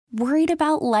Worried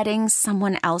about letting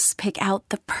someone else pick out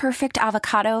the perfect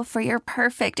avocado for your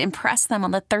perfect impress them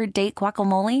on the third date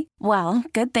guacamole? Well,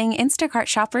 good thing Instacart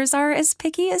shoppers are as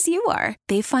picky as you are.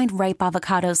 They find ripe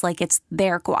avocados like it's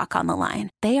their guac on the line.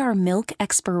 They are milk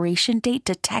expiration date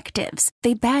detectives.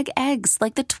 They bag eggs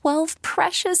like the 12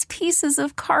 precious pieces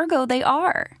of cargo they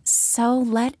are. So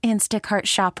let Instacart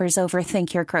shoppers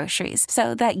overthink your groceries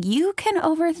so that you can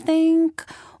overthink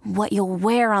what you'll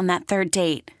wear on that third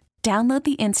date. Download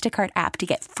the Instacart app to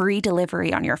get free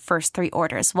delivery on your first 3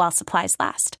 orders while supplies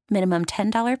last. Minimum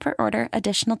 $10 per order.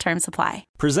 Additional terms apply.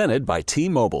 Presented by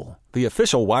T-Mobile, the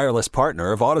official wireless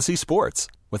partner of Odyssey Sports.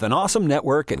 With an awesome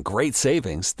network and great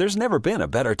savings, there's never been a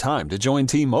better time to join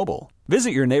T-Mobile. Visit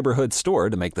your neighborhood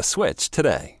store to make the switch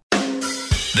today.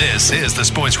 This is the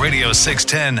Sports Radio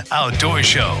 610 Outdoor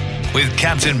Show with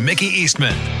Captain Mickey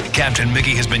Eastman. Captain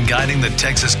Mickey has been guiding the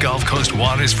Texas Gulf Coast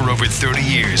waters for over 30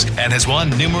 years and has won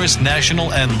numerous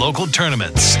national and local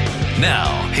tournaments.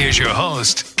 Now, here's your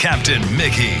host, Captain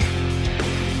Mickey.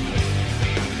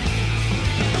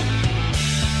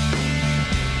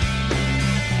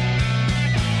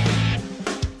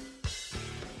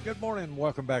 Good morning.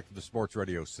 Welcome back to the Sports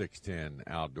Radio 610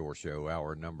 Outdoor Show,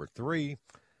 hour number 3.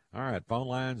 All right, phone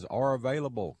lines are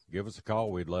available. Give us a call.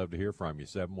 We'd love to hear from you.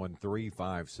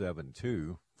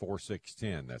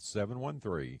 713-572-4610. That's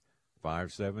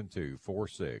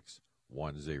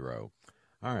 713-572-4610.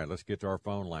 All right, let's get to our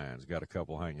phone lines. Got a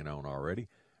couple hanging on already.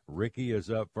 Ricky is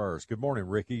up first. Good morning,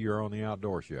 Ricky. You're on the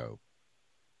Outdoor Show.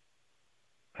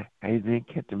 How you doing,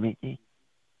 Captain Mickey?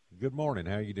 Good morning.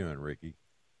 How you doing, Ricky?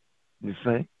 You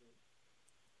say?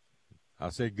 I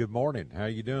said good morning. How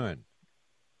you doing?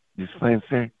 Just fine,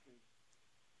 sir.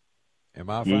 Am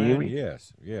I You hear fine? me?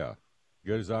 Yes. Yeah.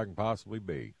 Good as I can possibly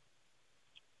be.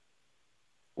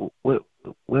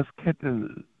 What's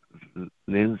Captain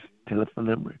Lynn's telephone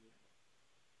number?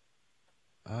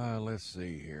 Let's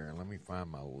see here. Let me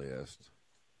find my list.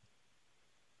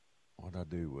 What'd I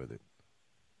do with it?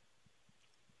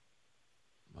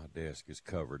 My desk is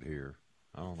covered here.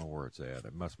 I don't know where it's at.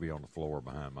 It must be on the floor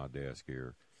behind my desk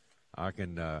here. I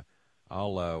can,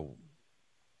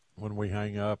 when we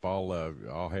hang up,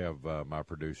 I'll have my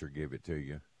producer give it to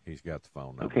you. He's got the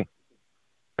phone number. Okay.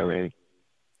 All right.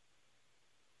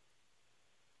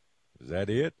 Is that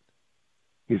it?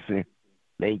 Yes, sir.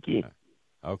 Thank you.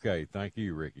 Okay. Thank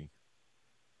you, Ricky.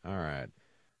 All right.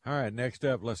 Next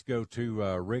up, let's go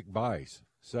to Rick Bice,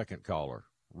 second caller.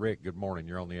 Rick, good morning.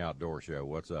 You're on the Outdoor Show.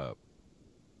 What's up?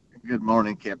 Good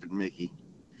morning, Captain Mickey.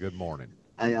 Good morning.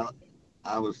 Hey, I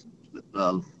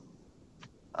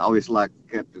always like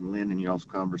Captain Lynn and y'all's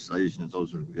conversations.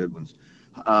 Those are good ones.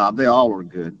 They all are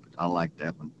good, but I like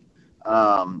that one.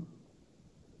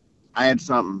 I had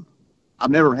something.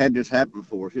 I've never had this happen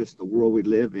before. It's just the world we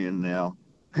live in now,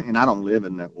 and I don't live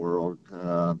in that world.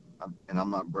 And I'm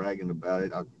not bragging about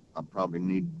it. I probably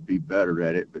need to be better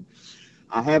at it. But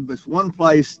I have this one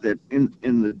place that in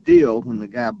the deal when the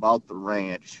guy bought the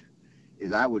ranch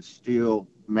is I would still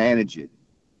manage it,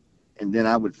 and then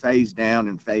I would phase down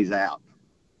and phase out.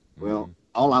 Well,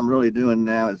 all I'm really doing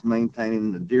now is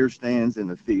maintaining the deer stands and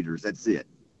the feeders. That's it.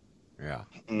 Yeah.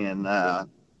 And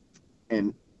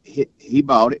he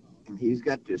bought it, and he's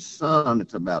got this son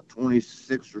that's about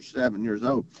 26 or 7 years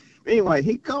old. Anyway,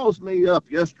 he calls me up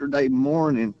yesterday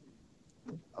morning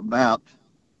about,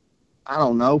 I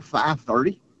don't know,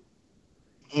 5:30.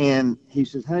 And he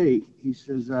says, hey,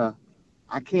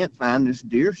 I can't find this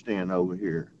deer stand over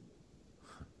here.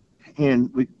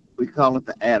 And we call it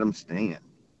the Adam stand.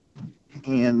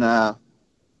 And I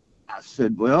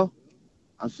said, I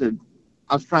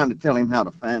was trying to tell him how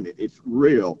to find it. It's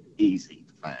real easy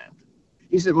to find.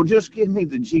 He said, well, just give me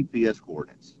the GPS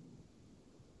coordinates.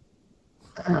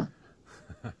 I'm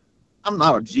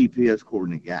not a GPS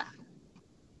coordinate guy.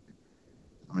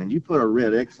 I mean, you put a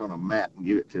red X on a map and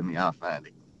give it to me, I'll find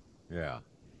it. Yeah.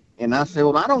 And I said,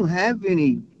 well, I don't have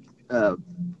any,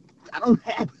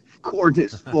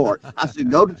 coordinates for it. I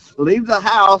said, leave the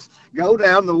house, go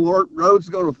down the roads,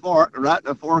 go to fork, right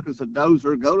the fork is a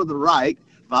dozer, go to the right,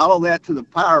 follow that to the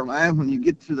power line. When you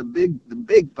get to the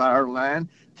big power line,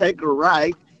 take a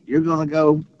right. You're going to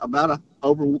go about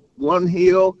over one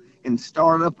hill and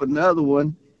start up another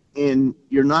one, and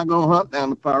you're not going to hunt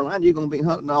down the power line. You're going to be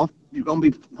hunting off. You're going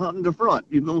to be hunting the front.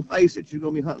 You're going to face it. You're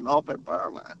going to be hunting off that power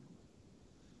line.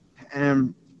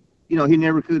 And, he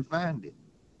never could find it.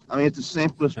 I mean, it's the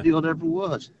simplest deal there ever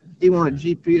was. He wanted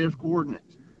GPS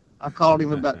coordinates. I called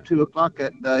him about 2 o'clock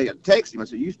that day. I texted him. I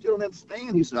said, you still in that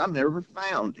stand? He said, I never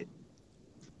found it.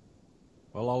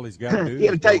 Well, all he's got to do He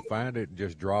had is to go take. find it and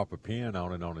just drop a pin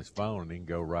on it on his phone, and he can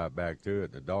go right back to it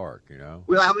in the dark, you know?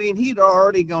 Well, I mean, he'd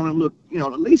already gone and looked,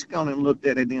 at least gone and looked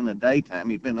at it in the daytime.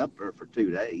 He'd been up there for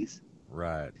 2 days,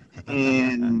 Right.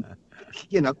 and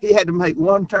he had to make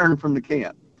one turn from the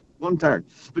camp, one turn.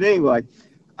 But anyway,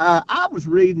 I was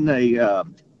reading a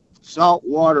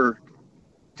saltwater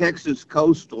Texas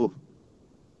coastal.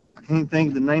 I can't think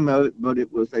of the name of it, but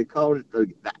they called it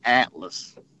the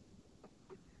Atlas,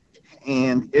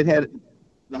 and it had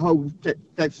the whole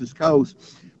Texas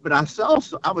coast. But I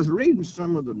was reading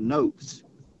some of the notes.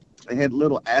 They had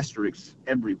little asterisks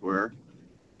everywhere,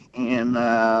 and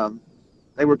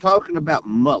they were talking about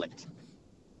mullet.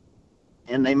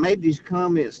 And they made these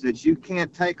comments that you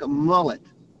can't take a mullet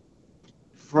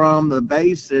from the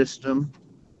bay system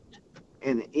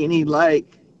in any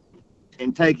lake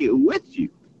and take it with you.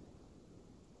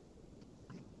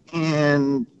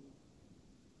 And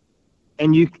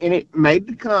it made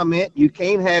the comment, you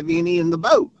can't have any in the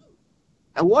boat.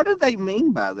 Now, what do they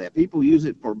mean by that? People use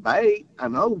it for bait. I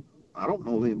don't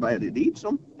know anybody that eats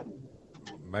them.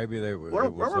 Maybe it was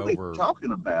What are they over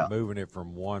talking about? moving it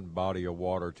from one body of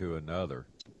water to another.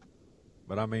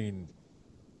 But I mean,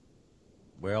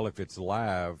 well, if it's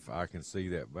live, I can see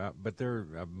that. But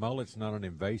mullet's not an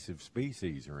invasive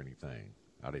species or anything.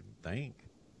 I didn't think.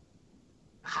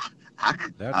 I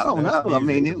That's don't know. I music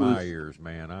mean, to it my was ears,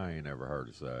 man. I ain't never heard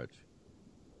of such.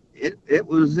 it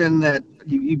was in that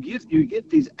you get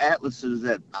these atlases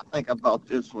that I think I bought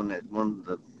this one at one of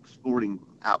the sporting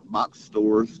outbox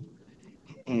stores,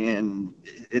 and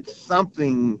it's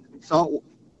something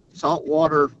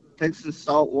saltwater Texas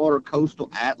saltwater coastal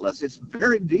atlas. It's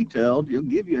very detailed. It'll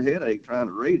give you a headache trying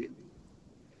to read it.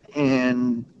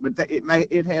 But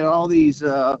it had all these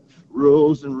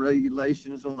rules and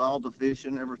regulations on all the fish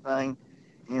and everything.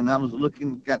 And I was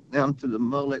got down to the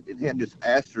mullet. It had this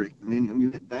asterisk, and then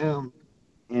you get down,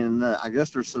 and I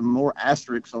guess there's some more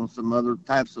asterisks on some other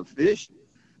types of fish.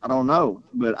 I don't know,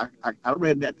 but I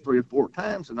read that 3 or 4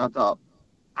 times, and I thought,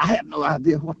 I have no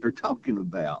idea what they're talking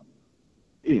about.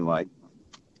 Anyway,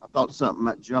 I thought something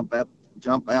might jump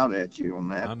out at you on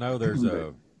that. I know there's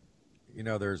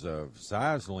a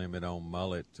size limit on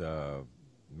mullet,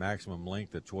 maximum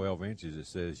length of 12 inches. It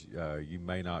says you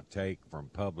may not take from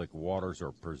public waters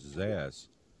or possess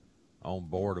on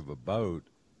board of a boat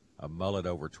a mullet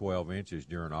over 12 inches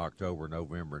during October,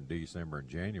 November, and December and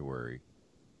January.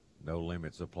 No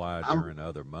limits applied during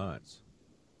other months.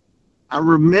 I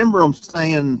remember them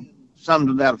saying something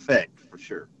to that effect for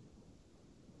sure.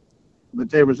 But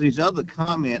there was these other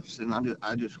comments, and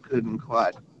I just couldn't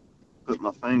quite put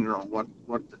my finger on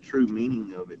what the true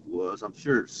meaning of it was. I'm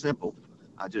sure it's simple.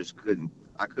 I just couldn't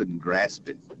grasp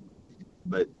it.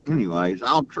 But anyways,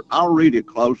 I'll read it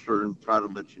closer and try to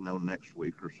let you know next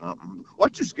week or something.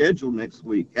 What's your schedule next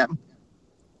week, Captain?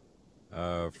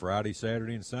 Friday,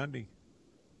 Saturday, and Sunday.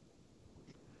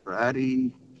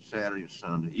 Friday, Saturday, and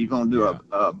Sunday. You gonna do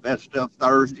a best stuff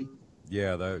Thursday?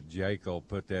 Yeah, Jake will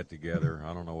put that together.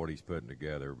 I don't know what he's putting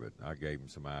together, but I gave him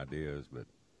some ideas, but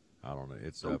I don't know.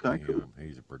 It's up to him. Cool.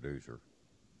 He's a producer.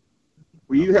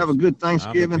 Well, you have a good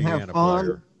Thanksgiving. Have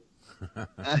fun.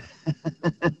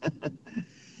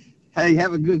 Hey,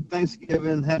 have a good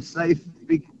Thanksgiving. Have safe.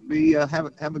 Have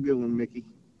a good one, Mickey.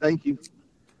 Thank you.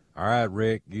 All right,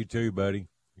 Rick. You too, buddy.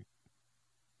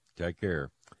 Take care.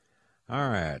 All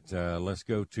right, let's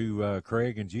go to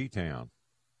Craig in G-Town.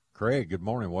 Craig, good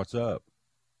morning. What's up?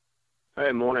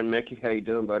 Hey, morning, Mickey. How you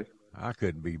doing, buddy? I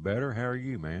couldn't be better. How are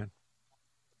you, man?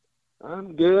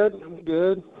 I'm good.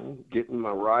 I'm getting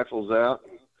my rifles out.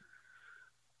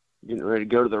 Getting ready to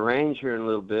go to the range here in a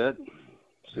little bit.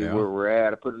 See where we're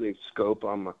at. I put a new scope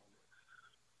on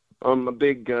my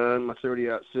big gun, my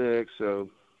 30-06. So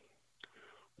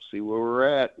see where we're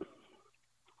at.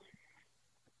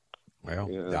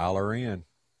 Well, dollar in,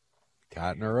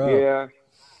 tighten her up.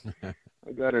 Yeah.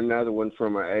 I got another one for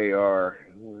my AR.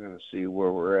 We're going to see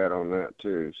where we're at on that,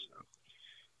 too. So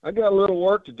I got a little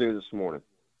work to do this morning.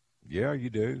 Yeah, you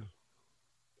do.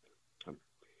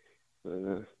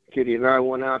 Kitty and I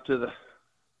went out to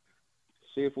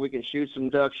see if we can shoot some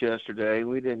ducks yesterday.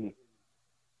 We didn't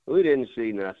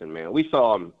see nothing, man. We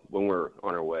saw them when we were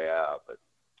on our way out, but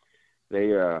they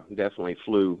definitely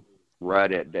flew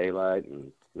right at daylight,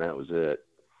 and that was it.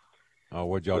 Oh,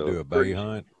 what'd y'all do, a bay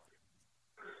hunt?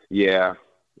 Yeah.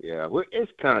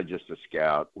 It's kind of just a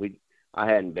scout. I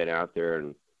hadn't been out there,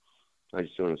 and I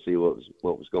just wanted to see what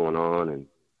was going on. And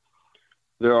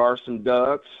there are some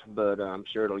ducks, but I'm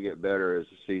sure it'll get better as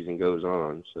the season goes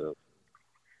on. So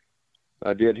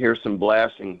I did hear some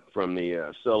blasting from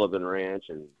the Sullivan Ranch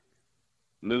and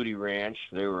Moody Ranch.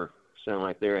 They were sound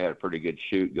like they had a pretty good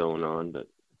shoot going on, but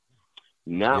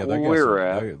not they where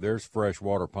got we're at. there's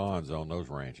freshwater ponds on those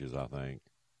ranches, I think.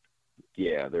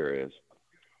 Yeah, there is.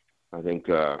 I think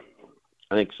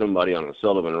somebody on the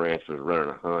Sullivan Ranch was running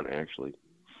a hunt actually.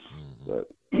 But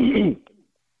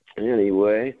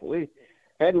anyway, we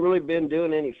hadn't really been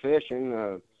doing any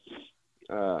fishing.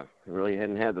 Really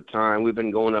hadn't had the time. We've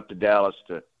been going up to Dallas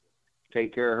to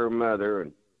take care of her mother,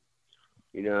 and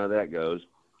you know how that goes.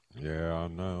 Yeah, I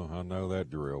know that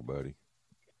drill, buddy.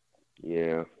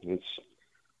 Yeah,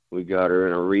 we got her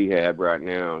in a rehab right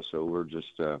now, so we're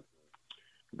just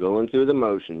going through the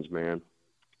motions, man.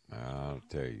 I'll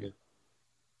tell you.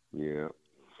 Yeah.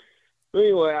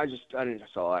 Anyway, I think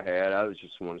that's all I had. I was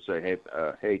just want to say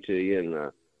hey to you,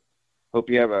 and hope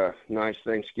you have a nice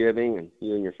Thanksgiving, and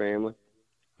you and your family.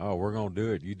 Oh, we're gonna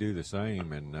do it. You do the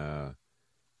same, and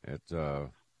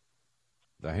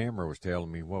the Hammer was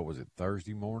telling me, what was it,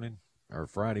 Thursday morning or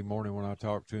Friday morning when I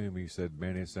talked to him? He said,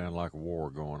 man, it sounded like a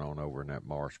war going on over in that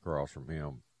marsh across from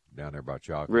him down there by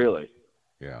Chocolate. Really?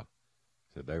 Yeah.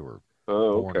 Said they were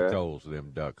pouring the coals of them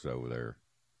ducks over there.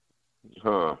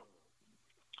 Huh.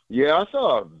 Yeah, I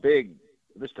saw a big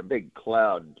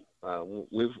cloud.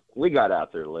 We got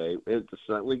out there late.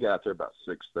 We got out there about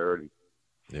 6:30.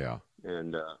 Yeah.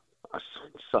 And I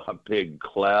saw a big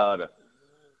cloud of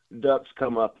ducks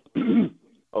come up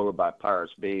over by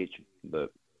Pirates Beach,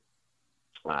 but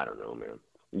I don't know, man.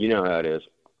 You know how it is.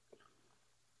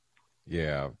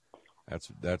 Yeah, that's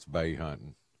bay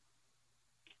hunting.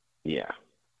 Yeah,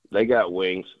 they got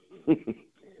wings.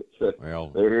 So well,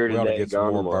 they're here we ought today, to get some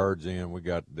more tomorrow. birds in. We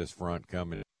got this front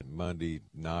coming Monday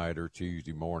night or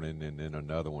Tuesday morning, and then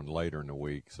another one later in the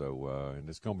week. So, and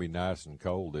it's going to be nice and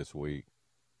cold this week.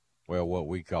 Well, what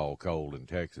we call cold in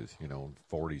Texas,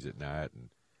 40s at night and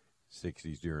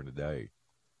 60s during the day.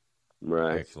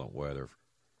 Right. Excellent weather,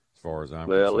 as far as I'm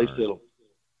concerned. At least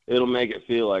it'll make it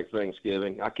feel like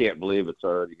Thanksgiving. I can't believe it's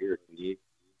already here. Can you?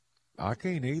 I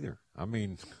can't either. I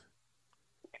mean,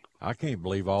 I can't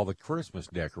believe all the Christmas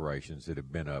decorations that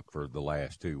have been up for the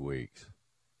last 2 weeks.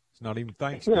 It's not even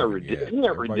Thanksgiving yet. Isn't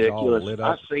that ridiculous? Lit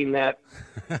up. I've seen that.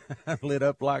 Lit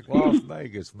up like Las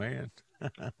Vegas, man.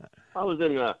 I was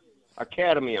in the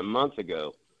Academy a month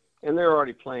ago, and they're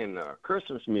already playing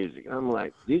Christmas music. I'm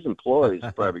like, these employees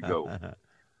probably go,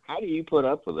 how do you put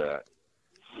up with that?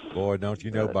 Boy, don't you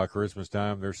know by Christmas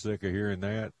time they're sick of hearing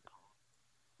that?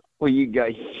 Well, you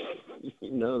guys,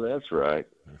 that's right.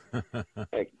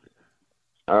 Hey,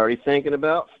 already thinking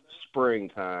about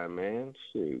springtime, man.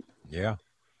 Shoot. Yeah.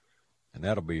 And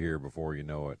that'll be here before you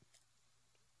know it.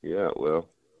 Yeah, well.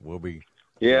 We'll be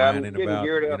whining about,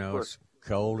 it's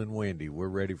cold and windy. We're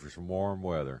ready for some warm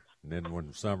weather. And then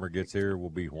when summer gets here, we'll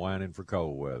be whining for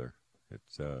cold weather.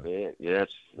 It's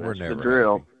that's never the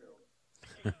drill.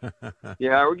 Happy.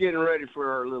 Yeah, we're getting ready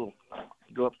for our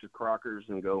go up to Crocker's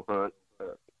and go hunt.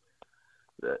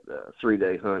 That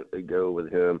 3-day hunt they go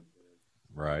with him.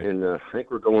 Right. And I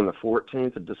think we're going the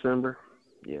 14th of December.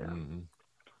 Yeah. Mm-hmm.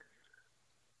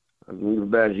 I mean,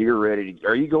 about as you're ready to.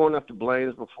 Are you going up to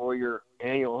Blaines before your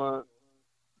annual hunt?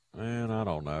 Man, I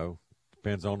don't know.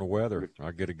 Depends on the weather.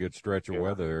 I get a good stretch of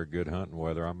weather there, good hunting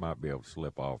weather. I might be able to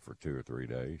slip off for 2 or 3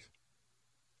 days.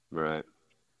 Right.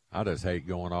 I just hate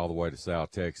going all the way to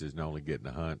South Texas and only getting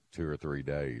to hunt 2 or 3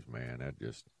 days, man. That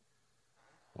just,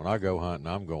 when I go hunting,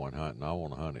 I'm going hunting. I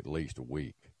want to hunt at least a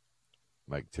week.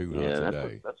 Make 2 hunts a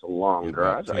day. That's a long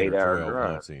drive. That's an 8-hour drive.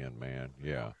 Hunts in, man.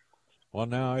 Yeah. Well,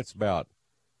 now it's about,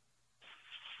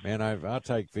 man, I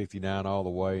take 59 all the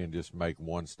way and just make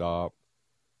one stop.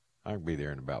 I can be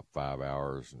there in about 5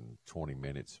 hours and 20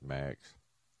 minutes max.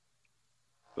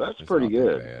 That's pretty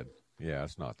good. That bad. Yeah,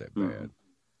 it's not that bad.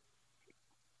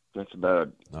 That's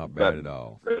about not bad at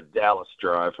all. A Dallas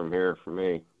drive from here for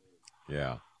me.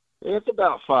 Yeah. It's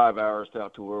about 5 hours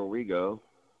out to where we go.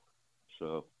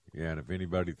 So. Yeah, and if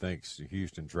anybody thinks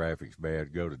Houston traffic's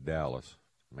bad, go to Dallas.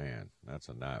 Man, that's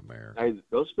a nightmare. Hey,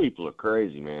 those people are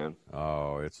crazy, man.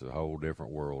 Oh, it's a whole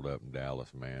different world up in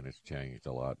Dallas, man. It's changed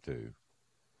a lot too.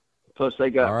 Plus, they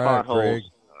got potholes. Craig.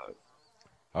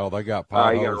 Oh, they got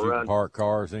potholes you can park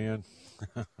cars in?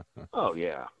 Oh,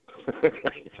 yeah.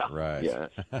 Right. Yeah,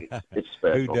 it's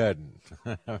special. Who doesn't?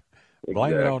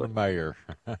 Blame it on the mayor.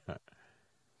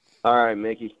 All right,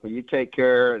 Mickey. Well, you take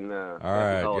care. And all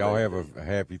right. Y'all have a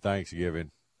happy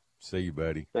Thanksgiving. See you,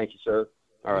 buddy. Thank you, sir.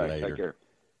 All right. Later. Take care.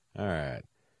 All right.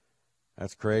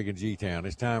 That's Craig in G-Town.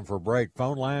 It's time for a break.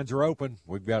 Phone lines are open.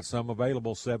 We've got some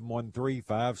available,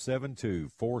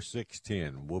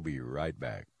 713-572-4610. We'll be right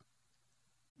back.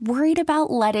 Worried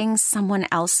about letting someone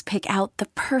else pick out the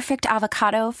perfect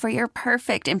avocado for your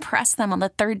perfect impress them on the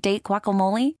third date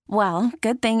guacamole? Well,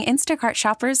 good thing Instacart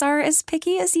shoppers are as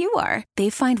picky as you are.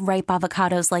 They find ripe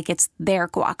avocados like it's their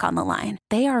guac on the line.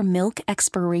 They are milk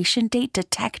expiration date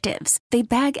detectives. They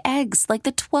bag eggs like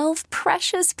the 12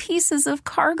 precious pieces of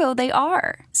cargo they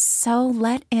are. So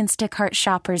let Instacart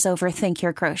shoppers overthink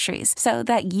your groceries so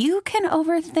that you can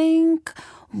overthink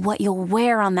what you'll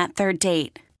wear on that third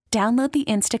date. Download the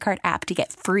Instacart app to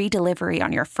get free delivery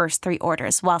on your first 3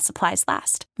 orders while supplies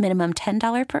last. Minimum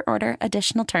 $10 per order.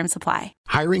 Additional terms apply.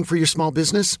 Hiring for your small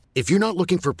business? If you're not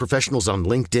looking for professionals on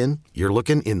LinkedIn, you're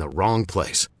looking in the wrong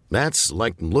place. That's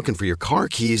like looking for your car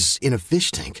keys in a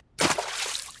fish tank.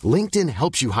 LinkedIn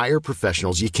helps you hire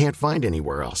professionals you can't find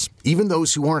anywhere else, even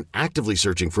those who aren't actively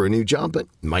searching for a new job but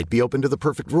might be open to the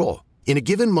perfect role. In a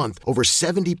given month, over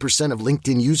 70% of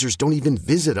LinkedIn users don't even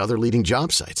visit other leading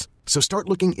job sites. So start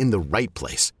looking in the right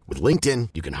place. With LinkedIn,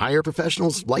 you can hire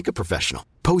professionals like a professional.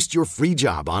 Post your free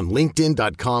job on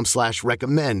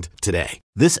linkedin.com/recommend today.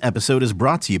 This episode is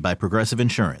brought to you by Progressive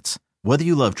Insurance. Whether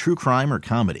you love true crime or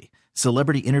comedy,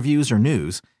 celebrity interviews or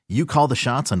news, you call the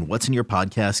shots on what's in your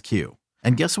podcast queue.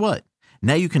 And guess what?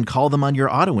 Now you can call them on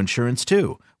your auto insurance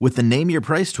too with the Name Your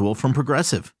Price tool from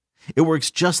Progressive. It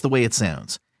works just the way it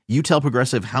sounds. You tell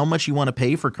Progressive how much you want to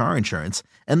pay for car insurance,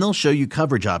 and they'll show you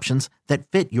coverage options that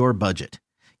fit your budget.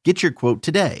 Get your quote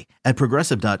today at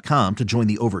Progressive.com to join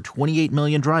the over 28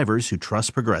 million drivers who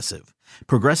trust Progressive.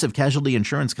 Progressive Casualty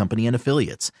Insurance Company and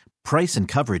Affiliates. Price and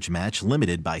coverage match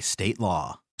limited by state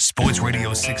law. Sports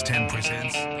Radio 610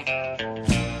 presents...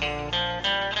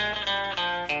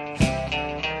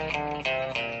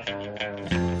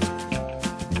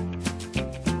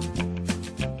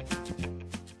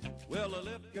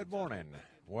 Good morning.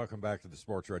 Welcome back to the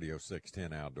Sports Radio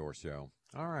 610 Outdoor Show.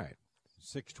 All right,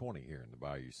 6:20 here in the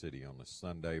Bayou City on this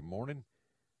Sunday morning.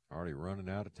 Already running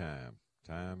out of time.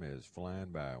 Time is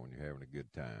flying by when you're having a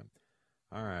good time.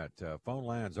 All right, phone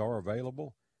lines are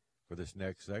available for this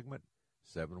next segment.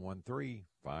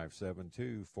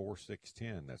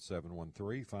 713-572-4610. That's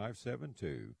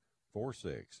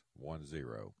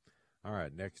 713-572-4610. All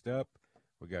right, next up,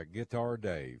 we got Guitar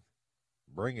Dave.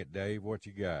 Bring it, Dave. What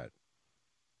you got?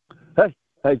 Hey,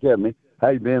 Kevin. How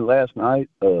you been? Last night,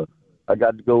 I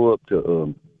got to go up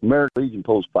to American Legion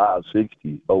Post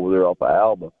 560 over there off of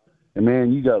Alba. And,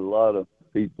 man, you got a lot of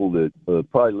people that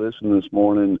probably listen this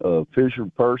morning, fisher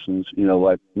persons, you know,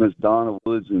 like Miss Donna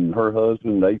Woods and her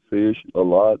husband, they fish a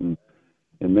lot. And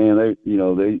man, they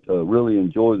really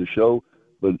enjoy the show.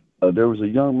 But there was a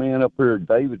young man up there,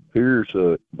 David Pierce,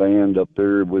 band up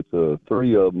there with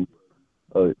 3 of them,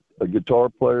 a guitar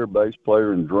player, bass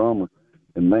player, and drummer.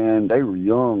 And, man, they were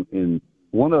young, and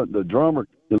one of the drummer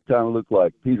kind of looked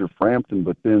like Peter Frampton,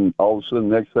 but then all of a sudden,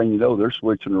 next thing you know, they're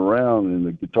switching around, and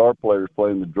the guitar player's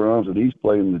playing the drums, and he's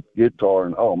playing the guitar,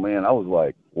 and, oh, man, I was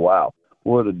like, wow,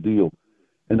 what a deal.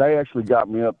 And they actually got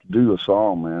me up to do a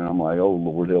song, man. I'm like, oh,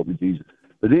 Lord, help me, Jesus.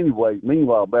 But anyway,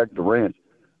 meanwhile, back at the ranch,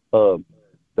 what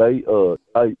I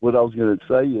was going to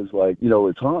say is, like, you know,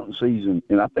 it's hunting season,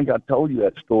 and I think I told you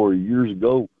that story years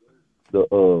ago,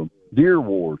 the deer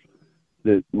wars.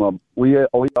 That we had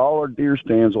all our deer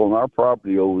stands on our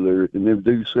property over there, and them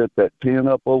dudes set that tent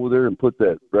up over there and put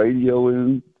that radio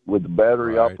in with the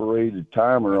battery operated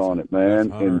timer on it, man.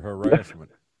 That's hunter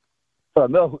harassment. I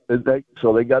know.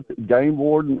 So they got the game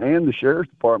warden and the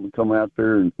sheriff's department come out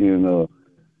there and they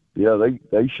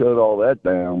shut all that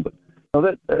down. But you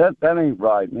know, that ain't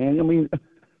right, man. I mean,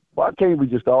 why can't we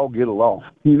just all get along?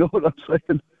 You know what I'm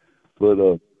saying?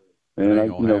 But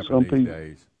man, some people.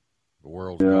 Days. The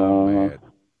world's gone mad.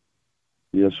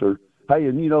 Yes, sir. Hey,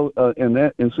 and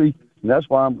that's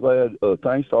why I'm glad.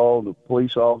 Thanks to all the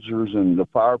police officers and the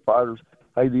firefighters.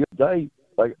 Hey, the other day,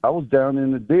 like I was down in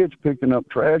the ditch picking up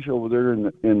trash over there, and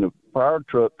the fire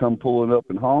truck come pulling up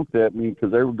and honked at me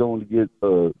because they were going to get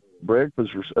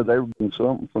breakfast or they were getting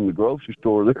something from the grocery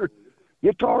store. There,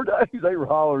 Guitar Dave, they were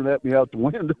hollering at me out the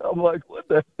window. I'm like, what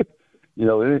the, you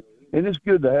know, and it's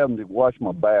good to have them to watch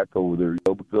my back over there, you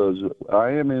know, because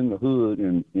I am in the hood,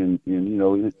 and you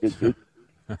know, yeah,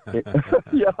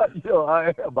 you know, I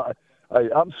am.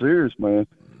 I'm serious, man.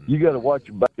 You got to watch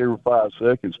your back every 5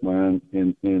 seconds, man.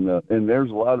 And there's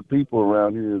a lot of people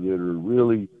around here that are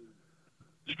really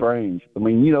strange. I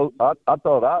mean, you know, I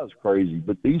thought I was crazy,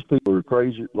 but these people are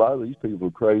crazy. A lot of these people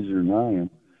are crazier than I am.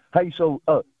 Hey, so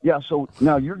so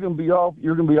now you're gonna be off.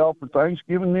 You're gonna be off for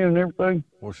Thanksgiving then and everything.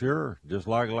 Well, sure, just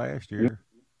like last year.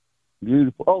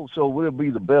 Beautiful. Oh, so will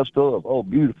be the best of? Oh,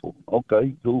 beautiful.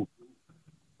 Okay, cool.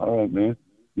 All right, man.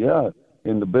 Yeah,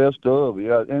 and the best of,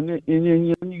 yeah, and then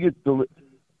you get to.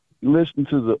 listen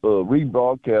to the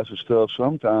rebroadcast of stuff,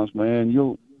 sometimes, man,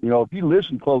 if you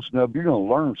listen close enough, you're going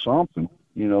to learn something,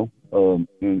 and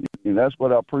that's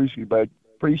what I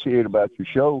appreciate about your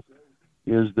show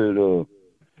is that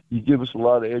you give us a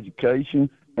lot of education,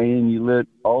 and you let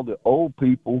all the old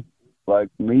people, like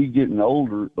me getting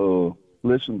older,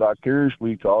 listen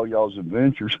vicariously to all y'all's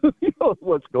adventures.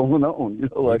 What's going on.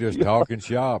 We're just talking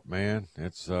shop, man.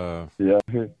 It's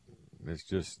it's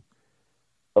just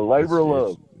a labor of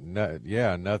love.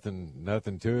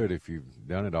 Nothing to it if you've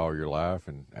done it all your life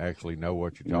and actually know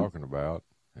what you're talking about.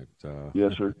 It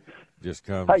yes, sir. Just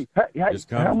comes. Just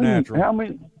comes natural.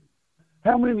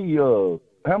 How many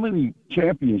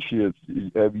championships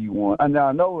have you won? And now I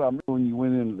remember when you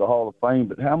went into the Hall of Fame,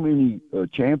 but how many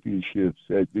championships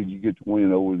did you get to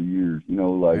win over the years? Man,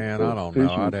 I don't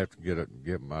know. I'd have to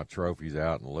get my trophies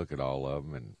out and look at all of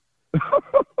them, and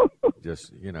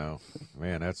just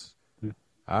man, that's.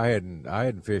 I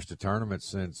hadn't fished a tournament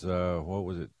since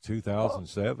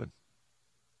 2007.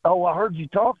 Oh, I heard you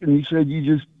talking. You said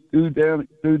you just threw down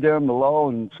the law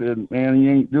and said, man, he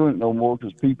ain't doing it no more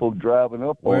because people driving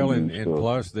up on him. Well, and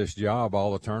plus this job,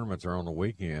 all the tournaments are on the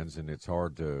weekends, and it's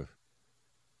hard to.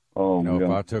 If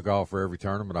I took off for every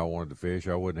tournament I wanted to fish,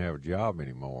 I wouldn't have a job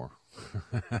anymore.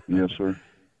 Yes, sir.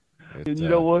 And you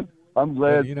know what? I'm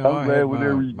glad. I had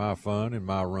my fun and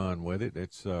my run with it.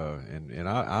 It's and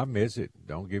I miss it.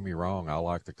 Don't get me wrong. I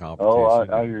like the competition. Oh,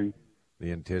 I hear you.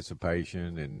 The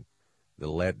anticipation and the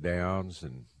letdowns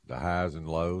and the highs and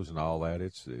lows and all that.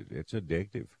 It's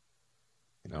addictive.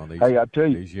 I tell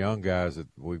you, these young guys that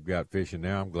we've got fishing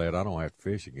now, I'm glad I don't have to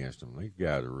fish against them. These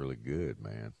guys are really good,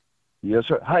 man. Yes,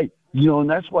 sir. Hey, and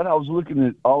that's what I was looking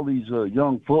at, all these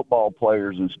young football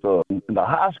players and stuff. And the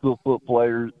high school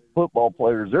football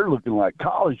players, they're looking like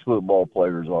college football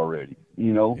players already,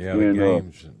 Yeah, the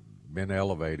game's been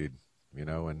elevated, and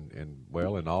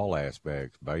in all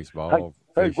aspects, baseball,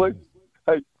 fishing,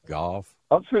 golf.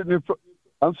 I'm sitting in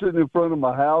front of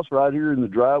my house right here in the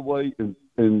driveway, and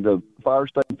the Fire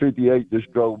Station 58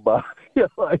 just drove by,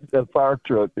 like that fire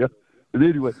truck, yeah. But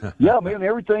anyway, yeah, man,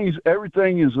 everything is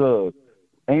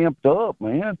amped up,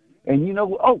 man. And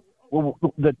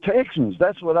the Texans,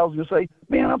 that's what I was going to say.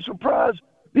 Man, I'm surprised.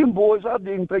 Them boys, I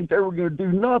didn't think they were going to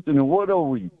do nothing. And what are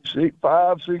we,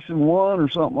 5-6-1 or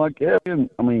something like that? And,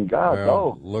 I mean,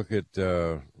 God, look at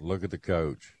the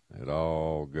coach. It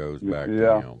all goes back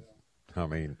to him. I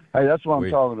mean, hey, that's what I'm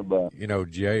talking about.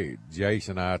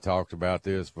 Jason and I talked about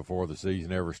this before the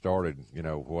season ever started.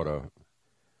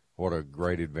 What a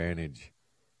great advantage,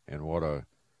 and what a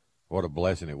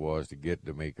blessing it was to get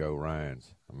D'Amico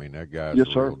Ryans. I mean, that guy's the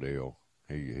real deal.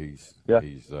 He's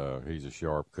a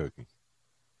sharp cookie.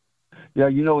 Yeah,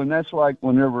 and that's like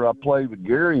whenever I played with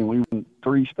Gary and we won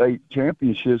 3 state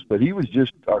championships, but he was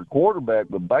just our quarterback,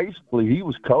 but basically he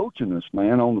was coaching us,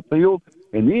 man, on the field,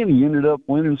 and then he ended up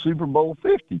winning Super Bowl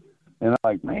 50. And I'm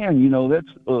like, man, that's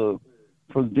for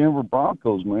the Denver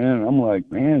Broncos, man. And I'm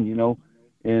like, man,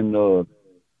 and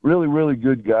really, really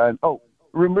good guy. And,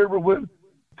 remember when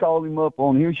I called him up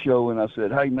on his show and I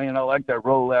said, hey, man, I like that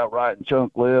roll out right and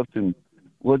chunk left, and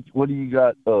what do you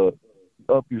got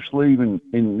up your sleeve? And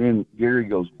then Gary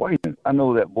goes, wait a minute, I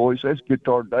know that voice. That's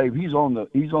Guitar Dave. He's on the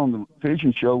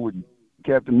fishing show with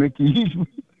Captain Mickey Eastman.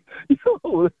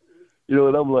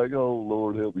 And I'm like, oh,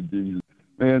 Lord, help me, Jesus.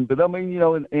 Man, but I mean,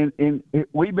 and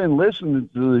we've been listening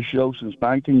to the show since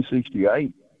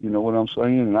 1968. You know what I'm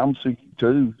saying? And I'm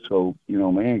 62, so,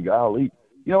 man, golly.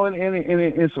 And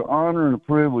it's an honor and a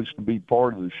privilege to be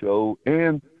part of the show,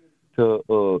 and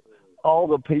to all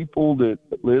the people that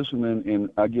listen, and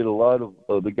I get a lot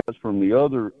of the guys from the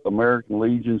other American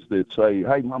Legions that say,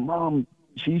 hey, my mom,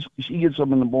 she gets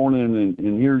up in the morning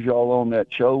and hears y'all on that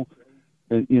show,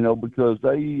 and, because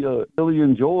they really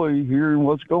enjoy hearing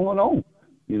what's going on,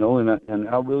 and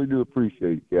I really do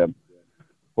appreciate it, Captain.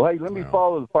 Well, hey, let me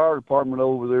follow the fire department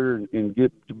over there and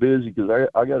get busy, because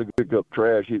I got to pick up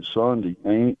trash. It's Sunday,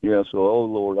 ain't it? Yeah, so, oh,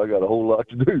 Lord, I got a whole lot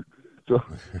to do. So,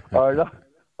 all right,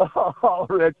 I'll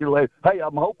wreck you later. Hey,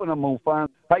 I'm hoping I'm going to find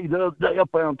 – hey, the other day I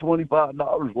found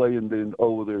 $25 laying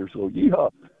over there. So,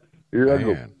 yeehaw. Here I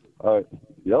go. All right.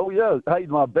 Oh, yeah. Hey,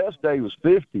 my best day was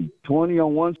 50. 20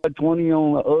 on one side, 20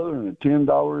 on the other, and a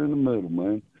 $10 in the middle,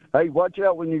 man. Hey, watch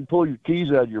out when you pull your keys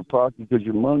out of your pocket, because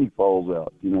your money falls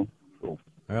out, So,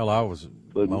 well, I was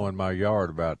mowing my yard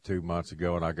about 2 months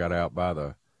ago, and I got out by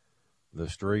the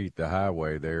street, the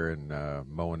highway there, and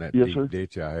mowing that deep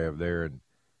ditch I have there,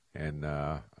 and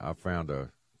I found a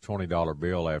 $20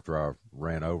 bill after I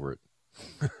ran over it.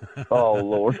 Oh,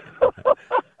 Lord.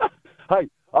 Hey,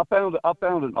 I found an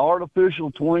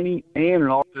artificial $20 and an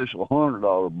artificial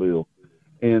 $100 bill,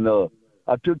 and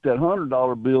I took that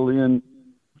 $100 bill in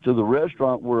to the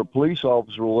restaurant where a police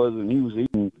officer was, and he was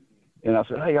eating. And I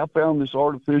said, hey, I found this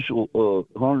artificial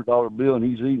 $100 bill, and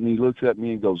he's eating. He looks at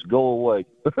me and goes, go away.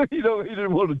 He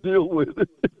didn't want to deal with it.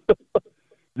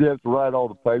 You have to write all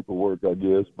the paperwork, I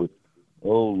guess, but,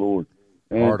 oh, Lord.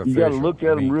 And artificial. You got to look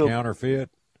at them real. Counterfeit?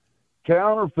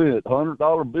 Counterfeit,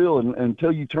 $100 bill. And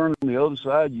until you turn on the other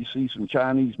side, you see some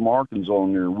Chinese markings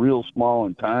on there, real small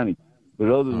and tiny. But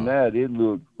other than that, it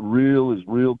looked real as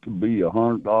real could be,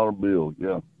 $100 bill,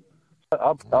 yeah.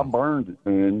 I burned it,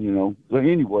 man, So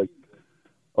anyway,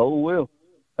 oh, well.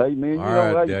 Hey, man,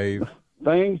 all right, Dave.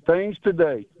 Things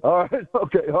today. All right,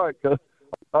 okay, all right, all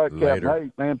right, Later. Captain.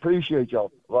 Hey, man, appreciate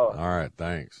y'all. Bye. All right,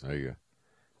 thanks. See you.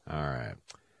 All right.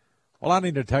 Well, I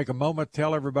need to take a moment to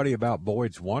tell everybody about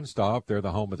Boyd's One Stop. They're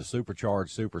the home of the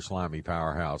supercharged, super slimy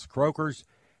powerhouse croakers,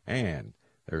 and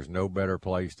there's no better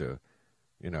place to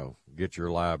get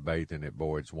your live bait than at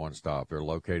Boyd's One Stop. They're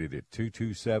located at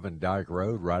 227 Dyke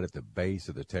Road, right at the base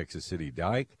of the Texas City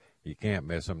Dike. You can't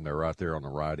miss them. They're right there on the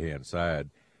right-hand side.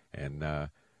 And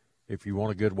if you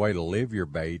want a good way to live your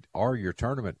bait or your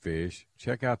tournament fish,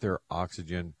 check out their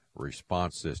oxygen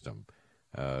response system.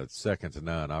 It's second to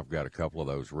none. I've got a couple of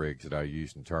those rigs that I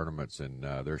use in tournaments, and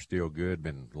they're still good.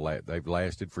 They've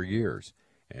lasted for years.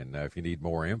 And if you need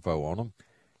more info on them,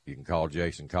 you can call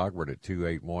Jason Cogbert at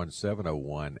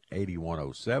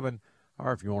 281-701-8107,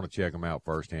 or if you want to check them out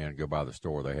firsthand, go by the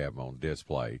store. They have them on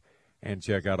display. And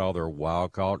check out all their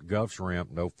wild-caught Gulf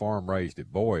shrimp, no farm-raised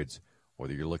at Boyd's.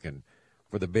 Whether you're looking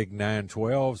for the big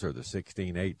 912s or the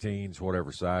 1618s,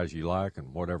 whatever size you like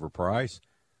and whatever price,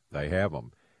 they have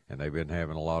them. And they've been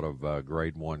having a lot of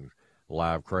grade 1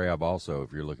 live crab also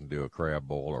if you're looking to do a crab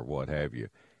boil or what have you.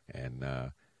 And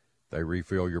they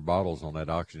refill your bottles on that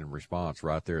oxygen response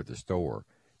right there at the store.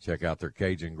 Check out their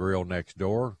Cajun Grill next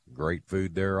door. Great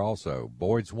food there also.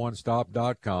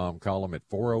 BoydsOneStop.com. Call them at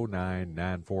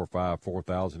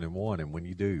 409-945-4001. And when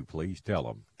you do, please tell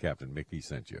them Captain Mickey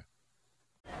sent you.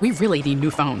 We really need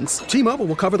new phones. T-Mobile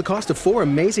will cover the cost of 4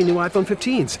 amazing new iPhone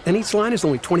 15s, and each line is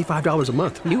only $25 a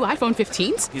month. New iPhone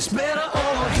 15s? It's better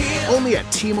over here. Only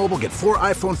at T-Mobile, get 4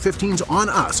 iPhone 15s on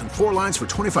us and 4 lines for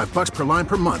 $25 per line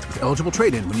per month with eligible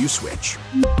trade-in when you switch.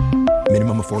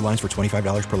 Minimum of 4 lines for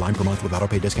 $25 per line per month with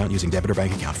autopay discount using debit or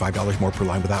bank account. $5 more per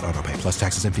line without autopay, plus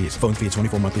taxes and fees. Phone fee at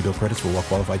 24 monthly bill credits for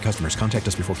well-qualified customers. Contact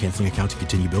us before canceling account to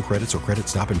continue bill credits or credit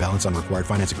stop and balance on required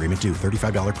finance agreement due.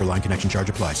 $35 per line connection charge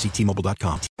applies. See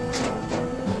T-Mobile.com.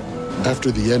 After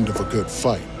the end of a good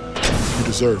fight, you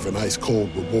deserve an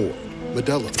ice-cold reward.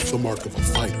 Modelo is the mark of a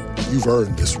fighter. You've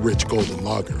earned this rich golden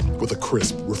lager with a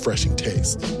crisp, refreshing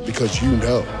taste. Because you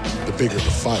know, the bigger the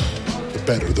fight, the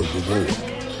better the reward.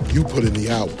 You put in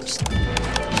the hours,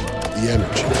 the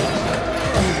energy,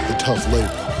 the tough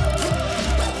labor.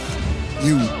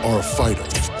 You are a fighter,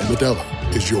 and Modelo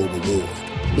is your reward.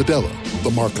 Modelo,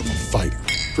 the mark of a fighter.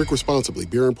 Drink responsibly.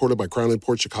 Beer imported by Crown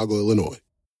Imports, Chicago, Illinois.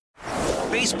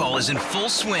 Baseball is in full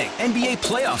swing. NBA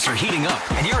playoffs are heating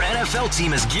up, and your NFL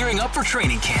team is gearing up for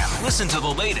training camp. Listen to the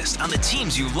latest on the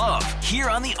teams you love here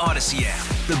on the Odyssey app.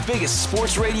 The biggest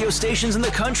sports radio stations in the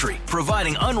country,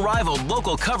 providing unrivaled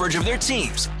local coverage of their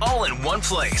teams, all in one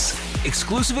place.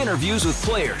 Exclusive interviews with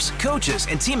players, coaches,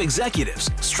 and team executives,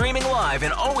 streaming live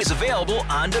and always available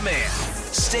on demand.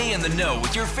 Stay in the know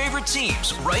with your favorite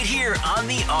teams right here on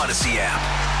the Odyssey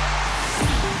app.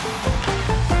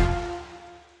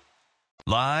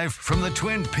 Live from the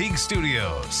Twin Peaks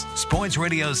Studios, Sports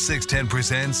Radio 610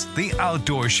 presents The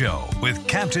Outdoor Show with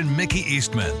Captain Mickey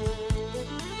Eastman.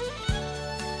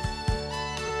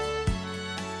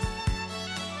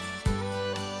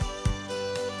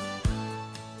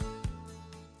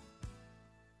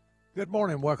 Good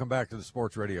morning. Welcome back to the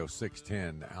Sports Radio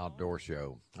 610 Outdoor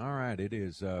Show. All right, it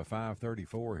is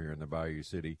 5:34 here in the Bayou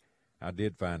City. I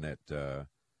did find that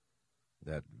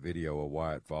video of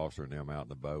Wyatt Foster and them out in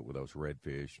the boat with those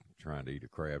redfish trying to eat a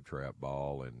crab trap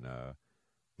ball, and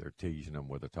they're teasing them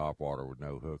with a topwater with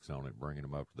no hooks on it, bringing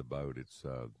them up to the boat. It's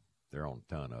they're on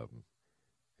a ton of them.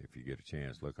 If you get a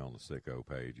chance, look on the Sicko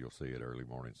page. You'll see it, Early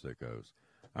Morning Sickos.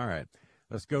 All right,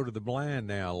 let's go to the blind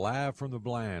now, live from the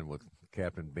blind with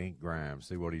Captain Bink Grimes.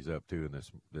 See what he's up to in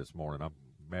this morning. I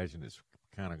imagine it's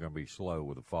kind of going to be slow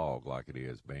with the fog like it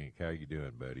is, Bink. How you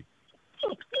doing, buddy?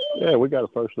 Yeah, we got a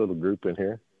first little group in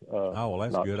here. Well,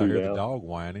 that's good. I hear the dog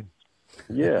whining.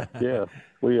 Yeah.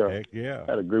 We Heck yeah.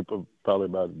 Had a group of probably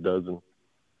about a dozen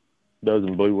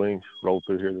blue wings rolled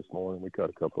through here this morning. We caught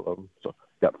a couple of them. So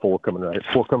got 4 coming right.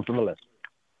 4 coming from the left.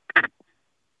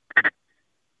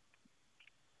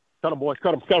 Cut them, boys.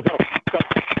 Cut them.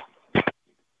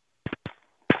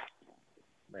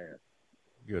 Man.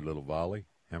 Good little volley.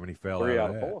 How many fell 3 out out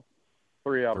of of that? 4.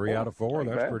 3 out of 4. 3 out of 4. Ain't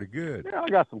That's bad. pretty good. Yeah, I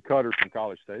got some cutters from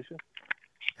College Station.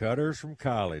 Cutters from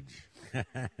College.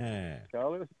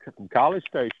 From College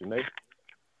Station.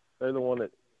 They're the one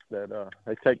that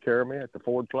they take care of me at the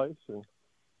Ford place and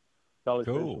College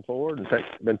Station Ford, and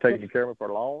been taking care of me for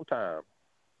a long time.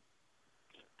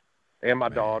 And my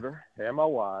daughter and my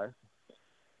wife,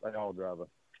 they all drive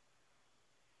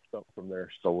something from their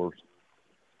stores.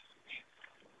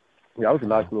 Yeah, it was a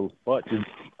nice little bunch.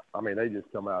 I mean, they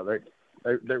just come out.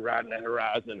 They're riding that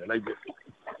horizon, and they just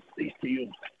these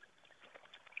fields.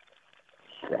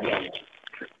 I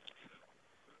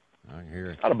can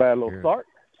hear it. Not a bad little start.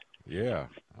 Yeah,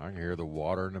 I can hear the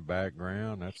water in the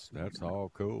background. That's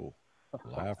all cool.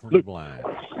 Live from the blind.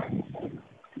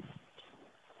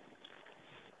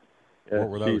 What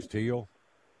were those, teal?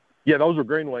 Yeah, those were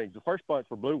green wings. The first bunch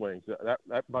were blue wings. That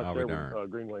bunch there was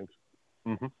green wings.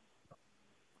 Mm-hmm.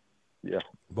 Yeah.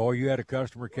 Boy, you had a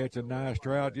customer catch a nice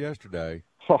trout yesterday.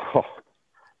 Oh,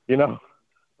 the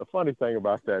funny thing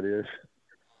about that is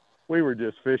we were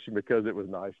just fishing because it was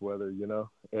nice weather, and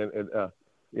it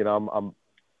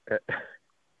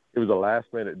was a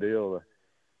last-minute deal.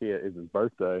 It was his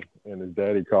birthday, and his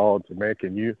daddy called and said, man,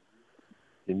 can you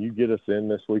get us in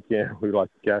this weekend? We'd like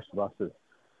to catch them. I said,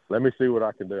 let me see what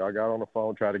I can do. I got on the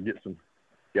phone, tried to get some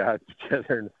guys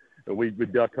together, and we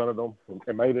duck hunted them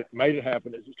and made it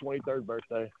happen. It's his 23rd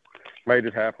birthday. Made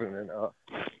it happen, and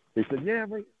he said, yeah,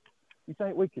 you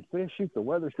think we can fish? Shoot, the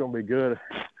weather's going to be good.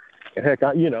 And heck,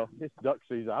 it's duck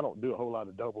season. I don't do a whole lot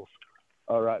of doubles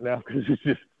right now because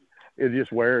it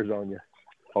just wears on you.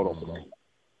 Hold on for a minute.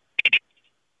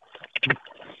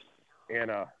 And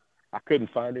I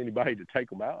couldn't find anybody to take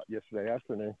them out yesterday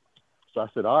afternoon, so I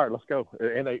said, "All right, let's go."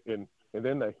 And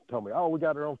then they told me, "Oh, we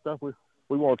got our own stuff. We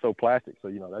won't throw plastic, so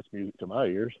that's music to my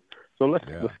ears. So let's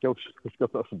go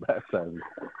throw some bass signs."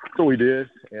 So we did,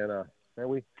 and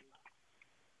we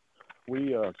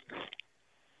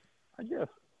I guess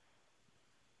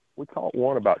we caught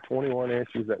one about 21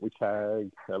 inches that we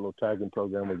tagged, that little tagging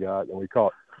program we got, and we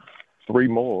caught 3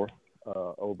 more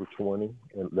over 20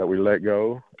 and that we let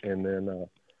go, and then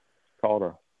caught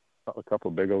a couple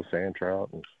of big old sand trout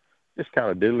and just kind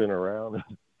of diddling around.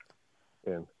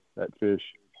 And that fish,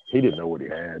 he didn't know what he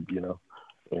had,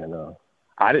 and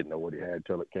I didn't know what he had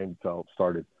till it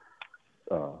started.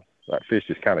 That fish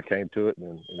just kind of came to it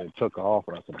and it took off,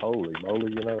 and I said, holy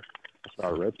moly, it's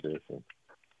not a redfish.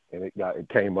 And it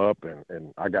came up,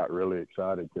 and I got really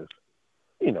excited because,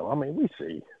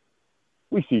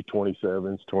 we see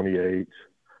 27s, 28s,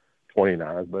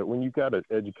 29s, but when you've got an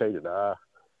educated eye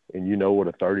and you know what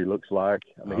a 30 looks like,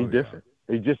 he's different.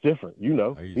 He's just different.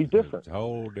 He's different. It's a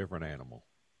whole different animal.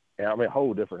 Yeah, a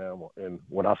whole different animal. And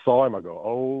when I saw him, I go,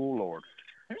 oh, Lord,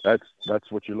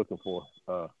 that's what you're looking for.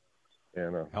 How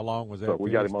long was that? So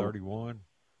we got him on 31?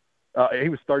 He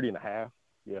was 30 and a half.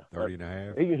 Yeah. 30 and a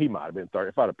half? He might have been 30.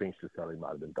 If I'd have pinched his color, he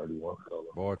might have been 31.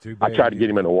 Boy, too bad. I tried to get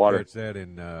him in the water. Catch that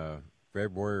in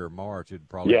February or March, it'd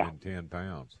probably been 10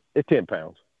 pounds. It's 10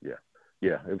 pounds. Yeah.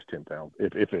 Yeah, it was 10 pounds.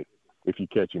 If you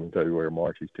catch him in February or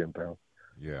March, he's 10 pounds.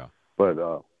 Yeah. But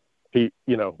we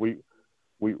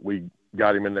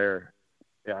got him in there.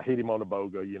 Yeah, I hit him on the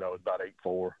boga, it's about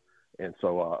 8.4. And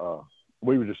so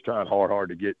we were just trying hard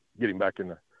to get him back in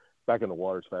the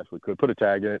water as fast as we could. Put a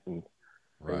tag in it and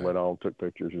went on, took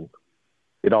pictures, and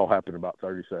it all happened in about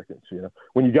 30 seconds.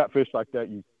 When you got fish like that,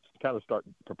 you kind of start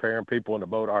preparing people in the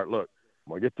boat. All right, look,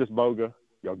 I'm gonna get this boga.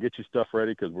 Y'all get your stuff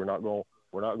ready because we're not gonna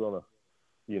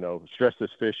stress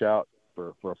this fish out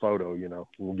for a photo.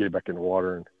 We'll get it back in the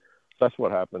water, and that's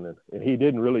what happened. And he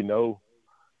didn't really know.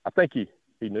 I think he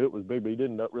knew it was big, but he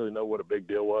didn't really know what a big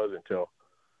deal was until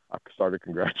I started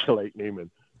congratulating him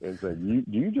and saying,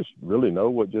 "You just really know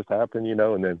what just happened,"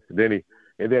 And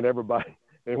then everybody.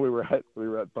 And we were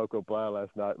at Poco Pine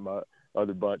last night. And my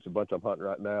other bunch, a bunch I'm hunting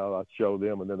right now, I show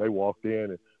them, and then they walked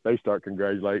in and they start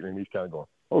congratulating, and he's kind of going,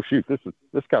 "Oh shoot, this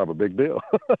is kind of a big deal."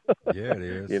 Yeah, it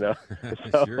is.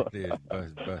 So, sure it is. But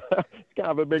it's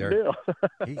kind of a big deal.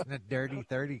 He's in the Dirty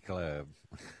 30 Club.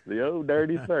 The old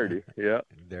Dirty 30, yeah.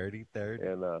 Dirty 30.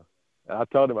 And I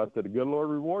told him, I said, the good Lord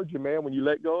rewards you, man, when you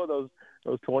let go of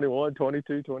those 21,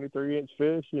 22, 23-inch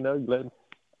fish. You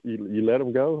let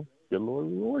them go. Good Lord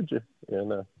rewards you,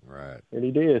 and right, and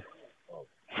he did.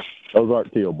 Those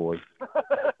aren't teal, boys.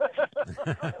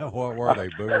 What were they,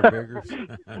 booger biggers?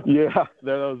 Yeah,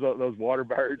 they're those water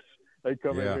birds. They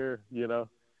come in here,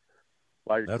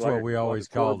 That's what we always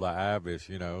call the ibis,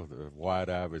 the white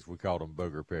ibis. We call them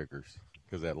booger pickers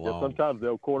because that long. Sometimes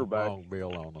they'll quarterback. Long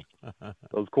bill on them.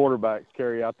 Those quarterbacks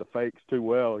carry out the fakes too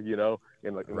well, and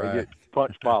they get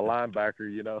punched by a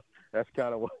linebacker. That's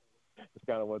kind of what. That's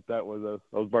kind of what that was.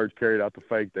 Those birds carried out the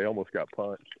fake. They almost got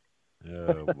punched.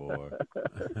 Oh boy.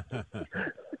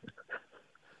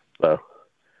 So.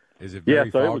 Is it very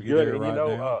foggy it was good. there And, right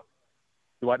now?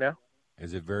 What now?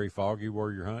 Is it very foggy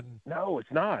where you're hunting? No,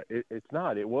 it's not. It's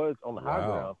not. It was on the high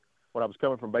ground when I was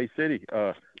coming from Bay City.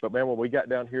 But man, when we got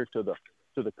down here to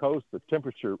the coast, the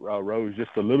temperature rose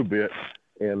just a little bit,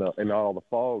 and all the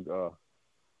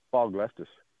fog left us.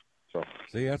 So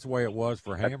see, that's the way it was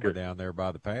for Hammer down there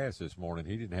by the pass this morning.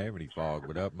 He didn't have any fog,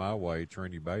 but up my way,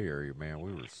 Trinity Bay area, man,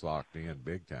 we were socked in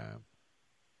big time.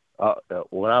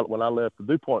 When I left, the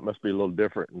dew point must be a little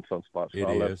different in some spots.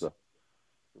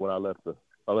 When I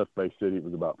left Bay City, it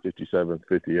was about 57,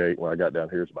 58. When I got down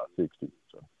here, it's about 60.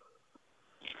 So,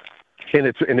 and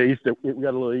it's in the east. We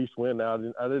got a little east wind now.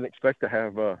 I didn't expect to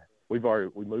have. We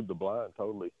moved the blind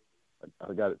totally.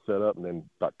 I got it set up, and then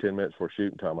about 10 minutes before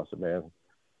shooting time, I said, "Man,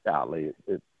 golly,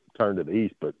 it turned to the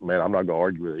east." But man, I'm not going to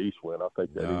argue with the east wind. I'll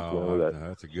take that east wind with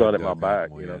that sun at my back.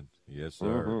 Wind. You know, yes,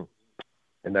 sir. Mm-hmm.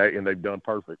 And they've done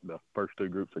perfect. The first two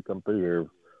groups that come through here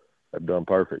have done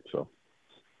perfect. So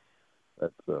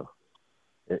that's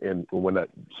and when that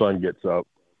sun gets up,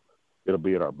 it'll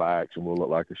be at our backs, and we'll look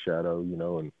like a shadow, you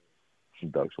know, and some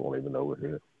ducks won't even know we're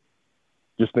here.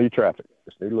 Just need traffic.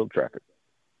 Just need a little traffic.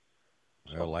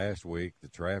 Well, last week the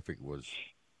traffic was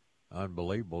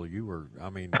unbelievable. You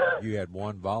had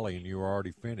one volley and you were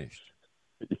already finished.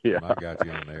 Yeah, and I got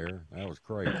you on there. That was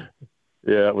crazy.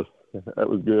 Yeah, that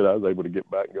was good. I was able to get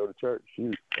back and go to church.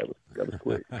 Shoot, that was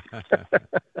quick.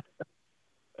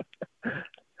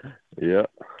 Yeah,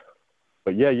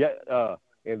 but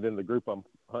and then the group I'm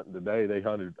hunting today, they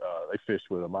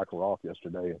fished with a Michael Roth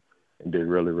yesterday and did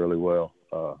really, really well.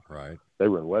 Right. They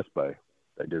were in West Bay.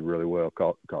 They did really well.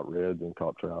 Caught reds and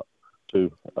caught trout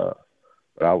too. But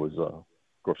I was, of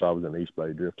course, I was in East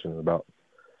Bay drifting in about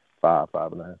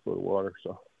 5.5 foot of water.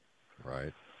 So.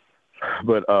 Right.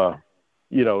 But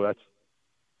you know, that's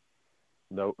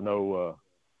no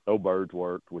birds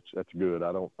worked, which that's good.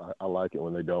 I like it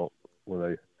when they don't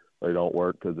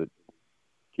work, because it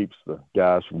keeps the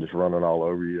guys from just running all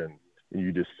over you, and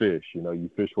you just fish. You know, you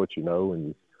fish what you know,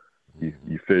 and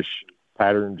you fish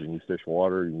patterns, and you fish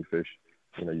water, and you fish.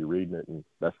 You know, you're reading it, and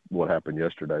that's what happened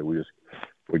yesterday. We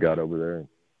got over there and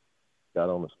got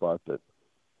on the spot that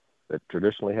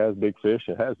traditionally has big fish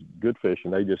and has good fish,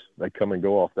 and they come and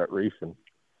go off that reef, and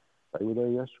they were there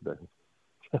yesterday.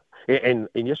 and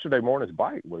yesterday morning's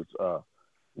bite was,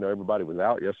 you know, everybody was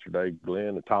out yesterday,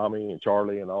 Glenn and Tommy and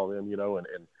Charlie and all of them, you know,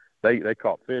 and they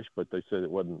caught fish, but they said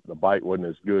the bite wasn't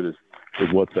as good as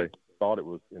what they thought it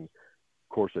was. And of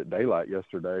course, at daylight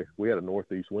yesterday, we had a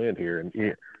northeast wind here, and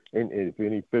if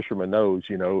any fisherman knows,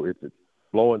 you know, if it's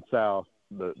blowing south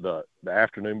the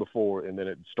afternoon before, and then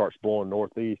it starts blowing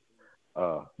northeast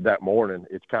that morning,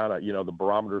 it's kind of, you know, the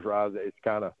barometers rise. It's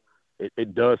kind of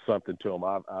it does something to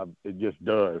them. It just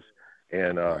does.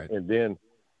 And right. and then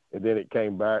it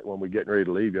came back when we were getting ready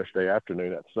to leave yesterday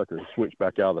afternoon. That sucker switched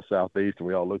back out of the southeast, and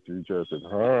we all looked at each other and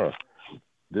said,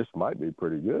 this might be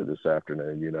pretty good this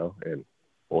afternoon, you know. And,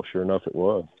 well, sure enough, it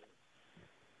was.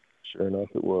 Sure enough,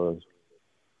 it was.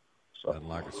 So, nothing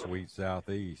like a sweet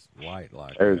southeast, light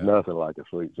like there's that. nothing like a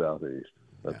sweet southeast.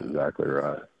 That's exactly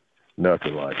right.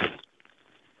 Nothing like it.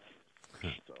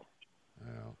 So,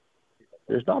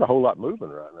 there's not a whole lot moving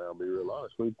right now, to be real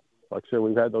honest. Like I said,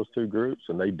 we've had those two groups,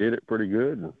 and they did it pretty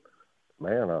good. And,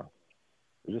 man,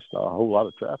 there's just not a whole lot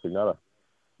of traffic.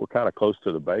 We're kind of close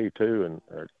to the bay, too, and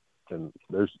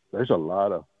there's a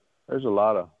lot of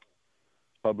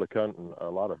public hunting, a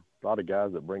lot of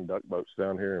guys that bring duck boats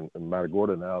down here in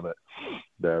Matagorda now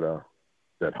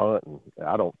that hunt,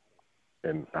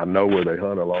 and I know where they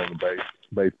hunt along the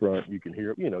bay front. You can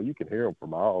hear them for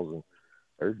miles, and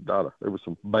there was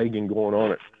some banging going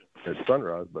on at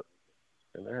sunrise,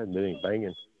 and there hadn't been any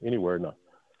banging anywhere now.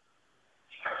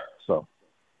 So,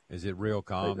 is it real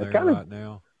calm there right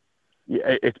now?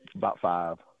 Yeah, it's about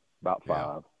 5,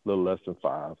 a little less than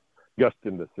 5,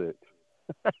 gusting to 6.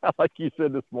 Like you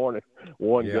said this morning,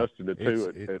 1 gusting to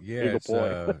 2 at Eagle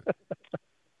Point.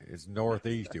 It's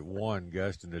northeast at 1,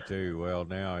 gusting to 2. Well,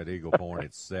 now at Eagle Point,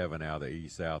 it's 7 out of the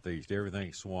east-southeast.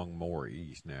 Everything's swung more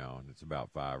east now, and it's about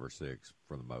 5 or 6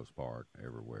 for the most part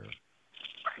everywhere.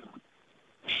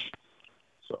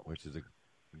 So, which is a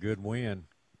good win.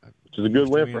 Which is a good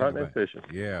win for hunting and fishing.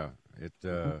 Yeah,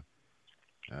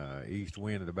 east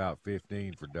wind at about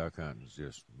 15 for duck hunting is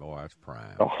just, boy, that's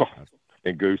prime.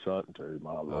 And goose hunting too,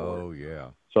 my Lord. Oh yeah.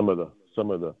 Some of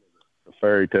the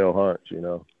fairy tale hunts, you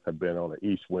know, have been on the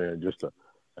east wind, just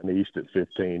an east at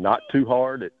 15, not too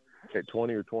hard at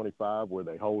 20 or 25, where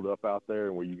they hold up out there,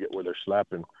 and where they're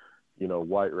slapping,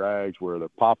 white rags where they're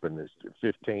popping is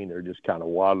 15. They're just kind of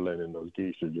waddling, and those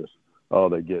geese are just,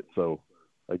 they get so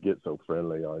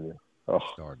friendly on you. Oh,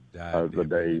 Start the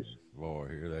days. Boy,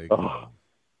 here they come.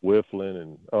 Whiffling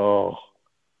and,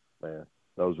 man,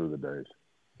 those were the days.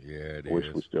 Yeah, it Wish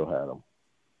is. we still had them.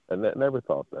 And that, never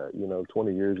thought that.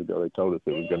 20 years ago they told us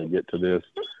it was going to get to this,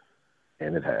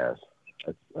 and it has.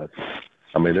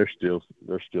 There's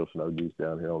still snow geese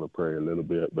down here on the prairie a little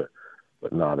bit, but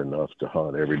not enough to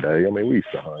hunt every day. We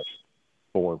used to hunt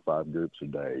 4 and 5 groups a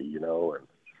day,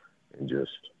 and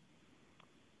just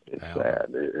it's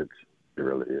sad. It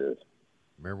really is.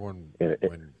 Remember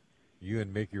when you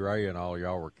and Mickey Ray and all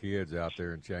y'all were kids out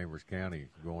there in Chambers County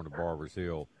going to Barbers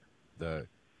Hill, the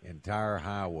entire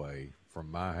highway from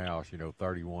my house,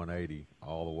 3180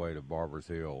 all the way to Barbers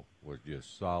Hill was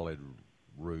just solid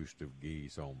roost of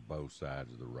geese on both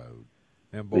sides of the road.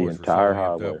 Them boys were so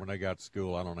amped up when they got to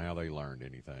school. I don't know how they learned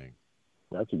anything.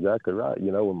 That's exactly right.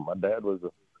 When my dad was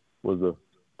the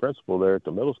principal there at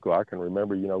the middle school, I can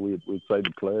remember, we'd say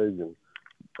the pledge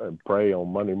and pray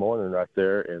on Monday morning right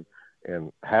there,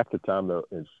 and half the time,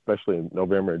 especially in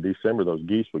November and December, those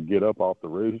geese would get up off the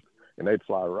roost and they'd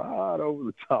fly right over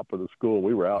the top of the school.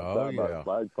 We were outside by the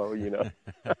flagpole,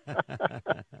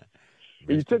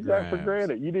 You took that for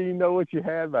granted. You didn't even know what you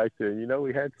had back then.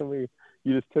 We had so many.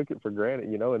 You just took it for granted.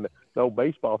 And the old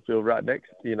baseball field right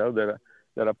next, that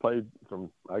I played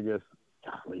from. I guess.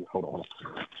 Golly, hold on.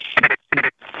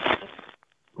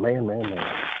 Man,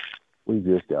 we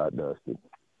just got dusted.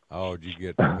 Oh, did you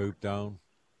get pooped on?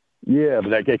 Yeah,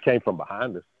 but that came from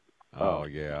behind us. Oh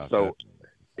yeah. So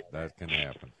that can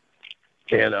happen.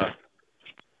 And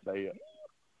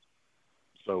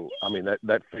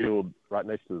that field right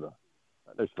next to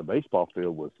the baseball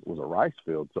field was a rice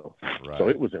field, so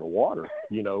it was in water,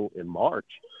 in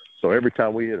March. So every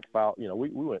time we hit a foul, we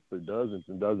went through dozens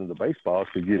and dozens of baseballs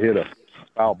because you'd hit a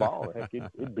foul ball, and heck,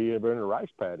 it'd be in a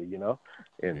rice paddy, and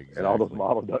all those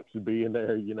mottle ducks would be in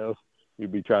there,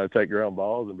 you'd be trying to take ground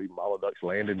balls and be mottle ducks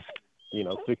landing,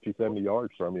 60, 70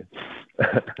 yards from you.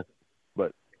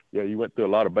 But yeah, you went through a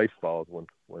lot of baseballs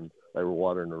when they were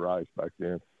watering the rice back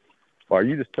then. Or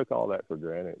you just took all that for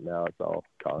granted. Now it's all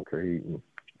concrete. And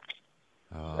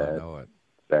I know it.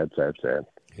 Sad.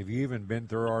 Have you even been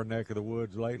through our neck of the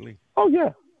woods lately? Oh, yeah.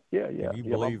 Can you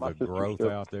believe the growth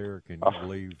out there? Can you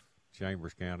believe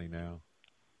Chambers County now?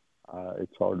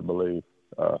 It's hard to believe.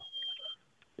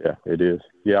 Yeah, it is.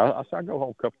 Yeah, I go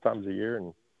home a couple times a year,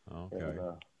 and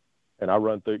I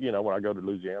run through. When I go to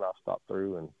Louisiana, I stop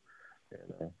through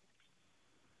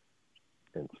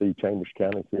and see Chambers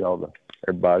County, see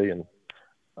everybody, and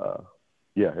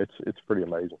it's pretty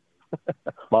amazing.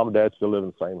 Mom and Dad still live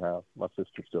in the same house. My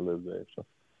sister still lives there, so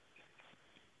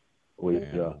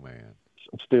man.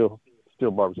 Still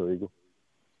Barbers Eagle.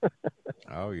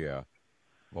 Oh yeah,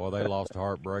 boy, they lost a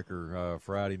heartbreaker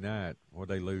Friday night. What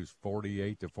they lose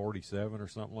 48-47 or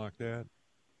something like that.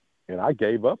 And I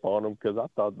gave up on them because I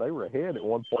thought they were ahead at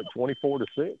one point,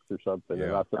 24-6 or something. Yeah.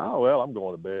 And I said, "Oh well, I'm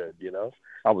going to bed."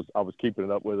 I was keeping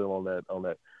it up with them on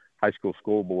that high school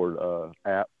scoreboard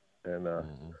app, and I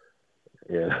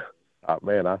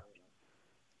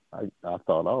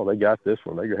thought, "Oh, they got this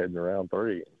one. They're heading around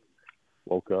 3."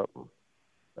 Woke up and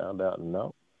found out,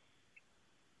 no.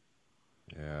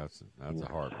 Yeah, that's a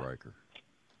heartbreaker.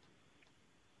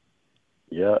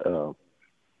 Yeah.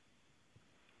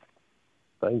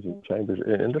 Things in Chambers,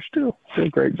 and there's still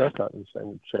great duck hunting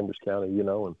in Chambers County, and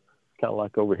kind of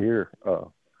like over here.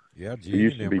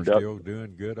 Gene and them are still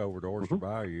doing good over at Orchard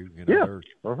Bayou.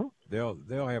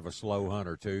 They'll have a slow hunt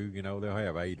or two. They'll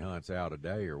have 8 hunts out a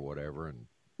day or whatever, and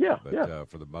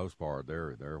for the most part,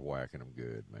 they're whacking them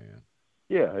good, man.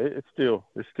 Yeah, it's still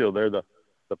there. The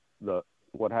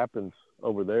what happens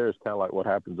over there is kind of like what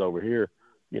happens over here.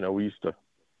 They used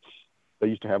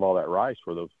to have all that rice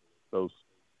for those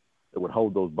that would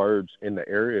hold those birds in the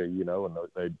area, and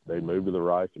they'd move to the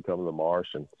rice and come to the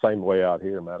marsh, and same way out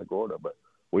here in Matagorda, but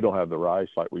we don't have the rice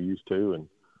like we used to, and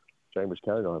Chambers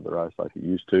County don't have the rice like it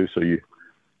used to, so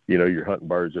you're hunting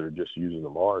birds that are just using the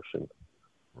marsh, and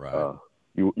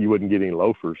you wouldn't get any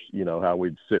loafers, how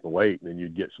we'd sit and wait, and then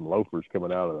you'd get some loafers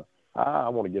coming out of I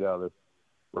want to get out of this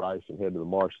rice and head to the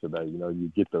marsh today,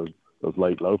 you get those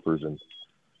late loafers, and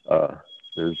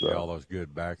there's all those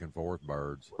good back and forth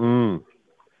birds.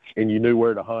 And you knew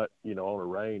where to hunt, on a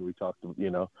range. We talked,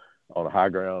 on a high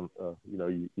ground,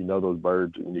 you know those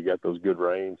birds, and you got those good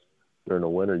rains during the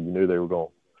winter. You knew they were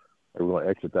going to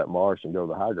exit that marsh and go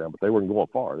to the high ground, but they weren't going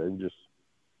far. They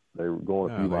were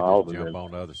going a few miles. Just jump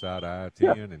on the other side of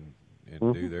I-10 and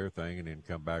do their thing, and then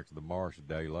come back to the marsh a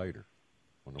day later.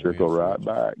 Trickle right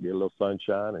back, get a little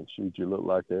sunshine, and shoot, you look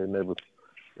like they never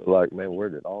Like, man, where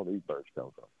did all these birds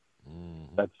come from?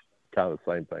 Mm-hmm. That's kind of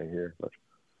the same thing here. But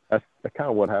that's kind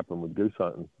of what happened with goose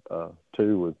hunting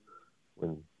too. Was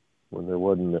when there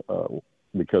wasn't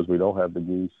because we don't have the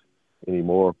geese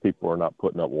anymore. People are not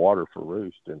putting up water for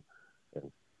roost, and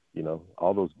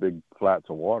all those big flats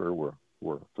of water were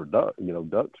for ducks.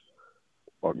 Ducks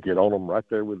or get on them right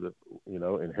there with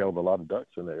and held a lot of ducks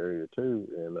in the area too.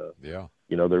 And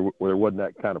there wasn't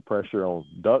that kind of pressure on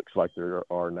ducks like there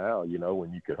are now.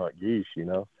 When you could hunt geese,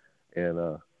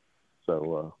 and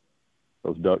so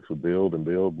those ducks would build and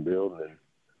build and build, and then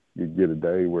you'd get a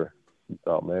day where you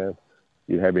thought, man,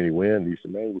 you'd have any wind. You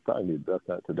said, man, we probably need a duck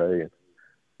hunt today, and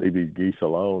leave these geese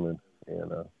alone,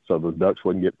 and so the ducks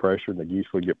wouldn't get pressure and the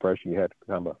geese wouldn't get pressure. You had to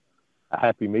become a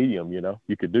happy medium.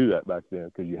 You could do that back then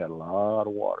because you had a lot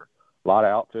of water, a lot of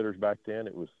outfitters back then.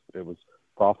 It was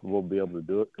profitable to be able to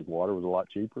do it because water was a lot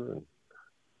cheaper. And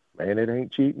man, it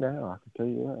ain't cheap now. I can tell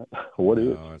you that. What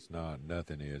is? No, it's not.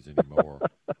 Nothing is anymore.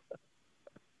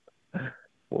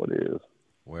 What is?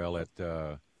 Well,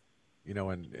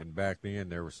 and back then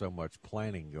there was so much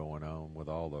planting going on with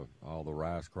all the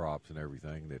rice crops and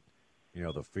everything that,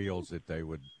 the fields that they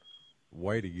would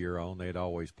wait a year on, they'd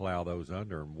always plow those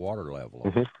under and water level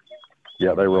them. Mm-hmm.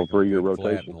 Yeah, they were on 3-year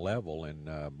rotation. Flat and level,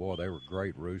 and boy, they were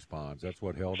great roost ponds. That's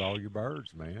what held all your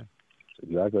birds, man.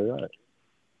 Exactly right.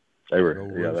 They were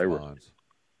ponds.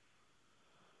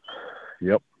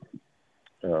 Yep.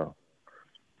 Got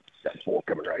 4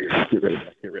 coming right here. Get ready,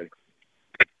 Jack. Get ready.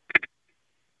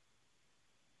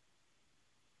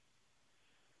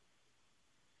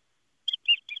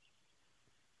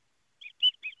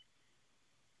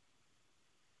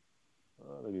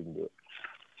 They didn't do it.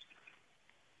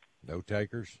 No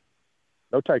takers?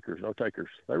 No takers.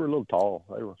 They were a little tall.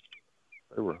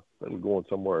 They were going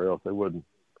somewhere else. They were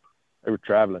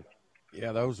traveling.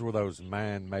 Yeah, those were those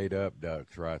man-made up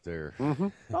ducks right there. Mm-hmm.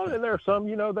 Oh, and there are some,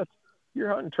 that's you're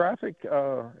hunting traffic,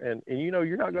 and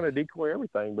you're not going to decoy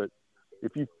everything, but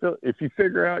if you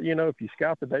figure out, if you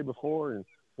scout the day before and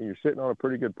you're sitting on a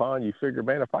pretty good pond, you figure,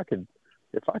 man, if I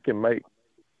can make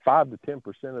 5 to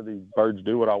 10% of these birds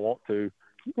do what I want to,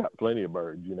 you got plenty of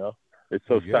birds. It's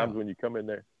those times when you come in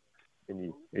there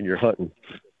and you're hunting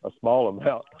a small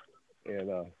amount,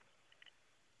 and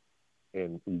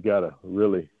you got to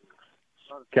really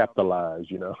capitalize.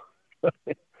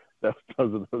 That's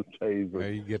because of those days. Well,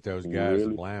 you get those guys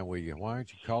blind with you. Why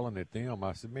aren't you calling at them?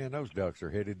 I said, man, those ducks are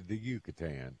headed to the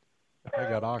Yucatan. They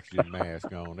got oxygen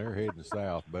mask on. They're heading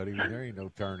south, buddy. There ain't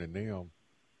no turning them.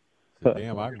 I said,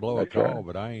 damn, I can blow a call,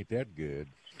 but I ain't that good.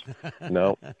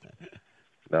 No.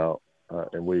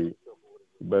 And the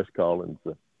best calling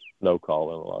is no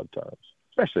calling a lot of times,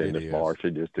 especially in this marsh.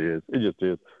 It just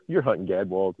is. You're hunting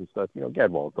gadwalls and stuff.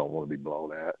 Gadwalls don't want to be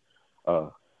blown at.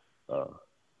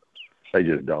 They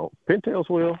just don't. Pintails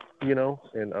will,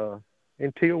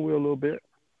 and teal will a little bit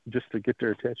just to get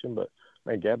their attention. But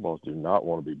man, gadwalls do not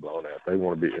want to be blown at. They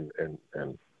want to be,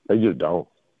 and they just don't.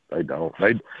 They don't.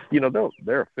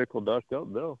 They're a fickle duck.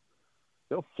 They'll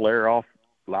flare off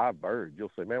live birds.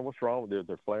 You'll say, man, what's wrong with it?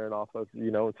 They're flaring off us.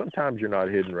 And sometimes you're not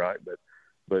hidden right,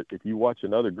 but if you watch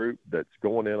another group that's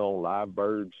going in on live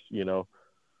birds,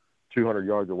 200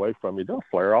 yards away from you, they'll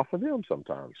flare off of them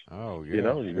sometimes. Oh yeah,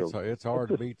 it's hard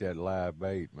to beat that live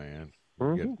bait, man.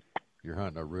 Mm-hmm. You're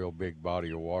hunting a real big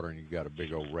body of water, and you got a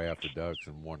big old raft of ducks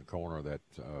in one corner of that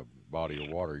body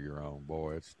of water you're on.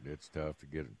 Boy, it's tough to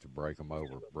get to break them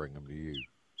over, bring them to you.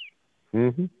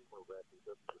 Mm-hmm.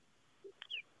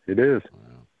 It is.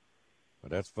 Wow.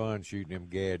 But that's fun shooting them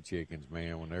gad chickens,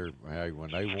 man. When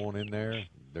they want in there,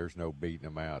 there's no beating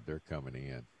them out. They're coming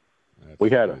in. We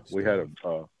had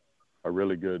a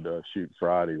really good shoot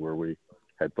Friday where we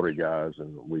had 3 guys,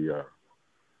 and we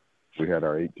had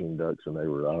our 18 ducks, and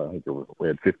we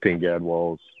had 15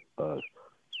 gadwalls,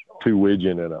 2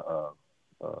 widgeon, and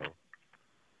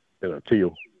a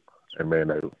teal. And man,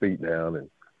 they were feet down, and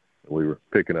we were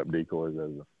picking up decoys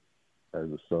as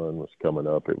the sun was coming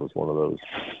up. It was one of those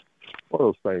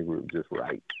things where it was just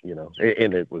right,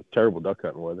 and it was terrible duck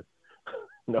hunting weather.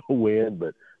 No wind,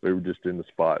 but we were just in the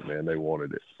spot, man. They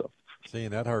wanted it. So. See,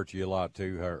 and that hurts you a lot,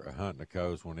 too, hunting the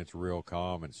coast when it's real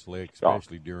calm and slick,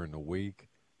 especially during the week.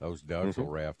 Those ducks will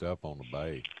raft up on the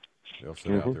bay. They'll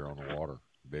sit out there on the water,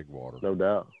 big water. No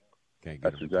doubt. Can't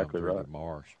get them to come through the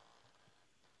marsh.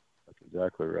 That's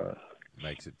exactly right.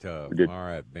 Makes it tough. All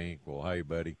right, Bink. Well, hey,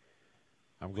 buddy,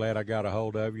 I'm glad I got a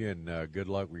hold of you, and good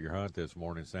luck with your hunt this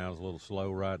morning. Sounds a little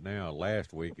slow right now.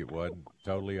 Last week it wasn't,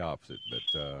 totally opposite,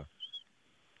 but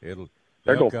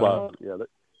they're going to fly. Yeah,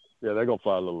 they're going to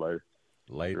fly a little later.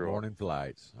 Late morning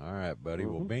flights. All right, buddy.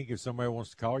 Well, Bink, if somebody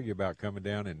wants to call you about coming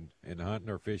down and hunting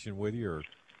or fishing with you or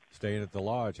staying at the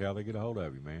lodge, how they get a hold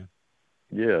of you, man?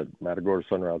 Yeah,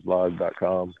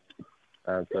 MatagordaSunriseLodge.com,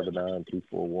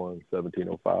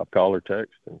 979-241-1705. Call or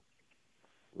text, and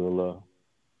we'll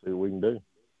see what we can do.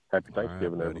 Happy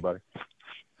Thanksgiving, right, everybody.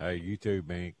 Hey, you too,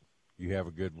 Bink. You have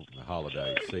a good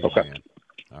holiday. See you, Okay. man.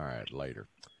 All right, later.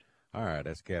 All right,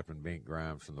 that's Captain Bink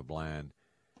Grimes from the Blind.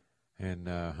 And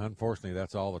unfortunately,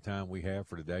 that's all the time we have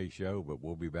for today's show, but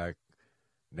we'll be back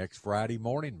next Friday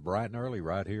morning, bright and early,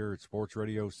 right here at Sports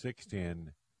Radio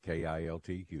 610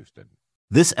 KILT Houston.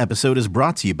 This episode is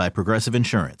brought to you by Progressive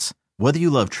Insurance. Whether you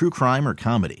love true crime or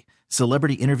comedy,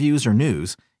 celebrity interviews or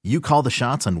news, you call the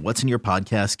shots on what's in your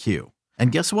podcast queue.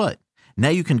 And guess what? Now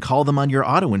you can call them on your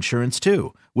auto insurance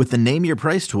too with the Name Your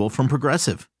Price tool from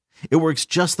Progressive. It works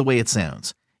just the way it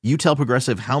sounds. You tell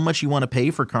Progressive how much you want to pay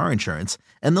for car insurance,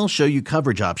 and they'll show you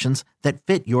coverage options that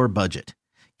fit your budget.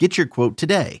 Get your quote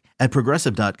today at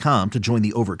Progressive.com to join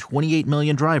the over 28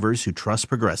 million drivers who trust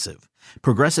Progressive.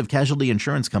 Progressive Casualty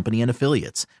Insurance Company and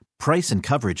Affiliates. Price and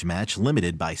coverage match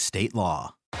limited by state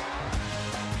law.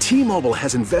 T-Mobile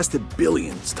has invested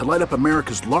billions to light up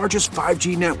America's largest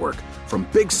 5G network, from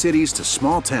big cities to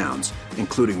small towns,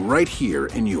 including right here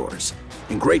in yours.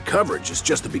 And great coverage is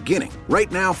just the beginning.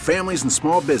 Right now, families and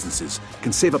small businesses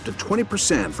can save up to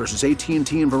 20% versus AT&T and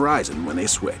Verizon when they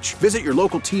switch. Visit your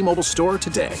local T-Mobile store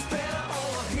today.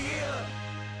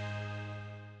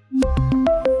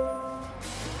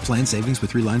 Plan savings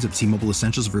with 3 lines of T-Mobile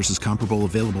Essentials versus comparable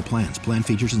available plans. Plan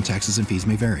features and taxes and fees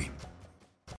may vary.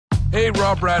 Hey,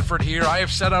 Rob Bradford here. I have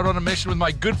set out on a mission with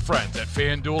my good friends at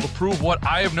FanDuel to prove what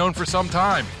I have known for some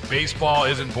time. Baseball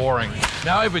isn't boring.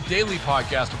 Now I have a daily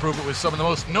podcast to prove it with some of the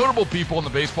most notable people in the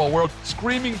baseball world,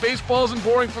 screaming baseball isn't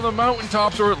boring from the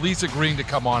mountaintops, or at least agreeing to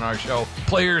come on our show.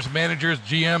 Players, managers,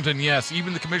 GMs, and yes,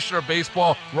 even the commissioner of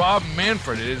baseball, Rob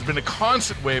Manfred. It has been a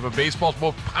constant wave of baseball's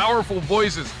most powerful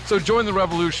voices. So join the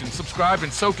revolution. Subscribe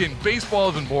and soak in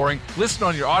Baseball Isn't Boring. Listen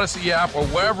on your Odyssey app or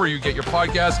wherever you get your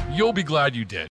podcasts. You'll be glad you did.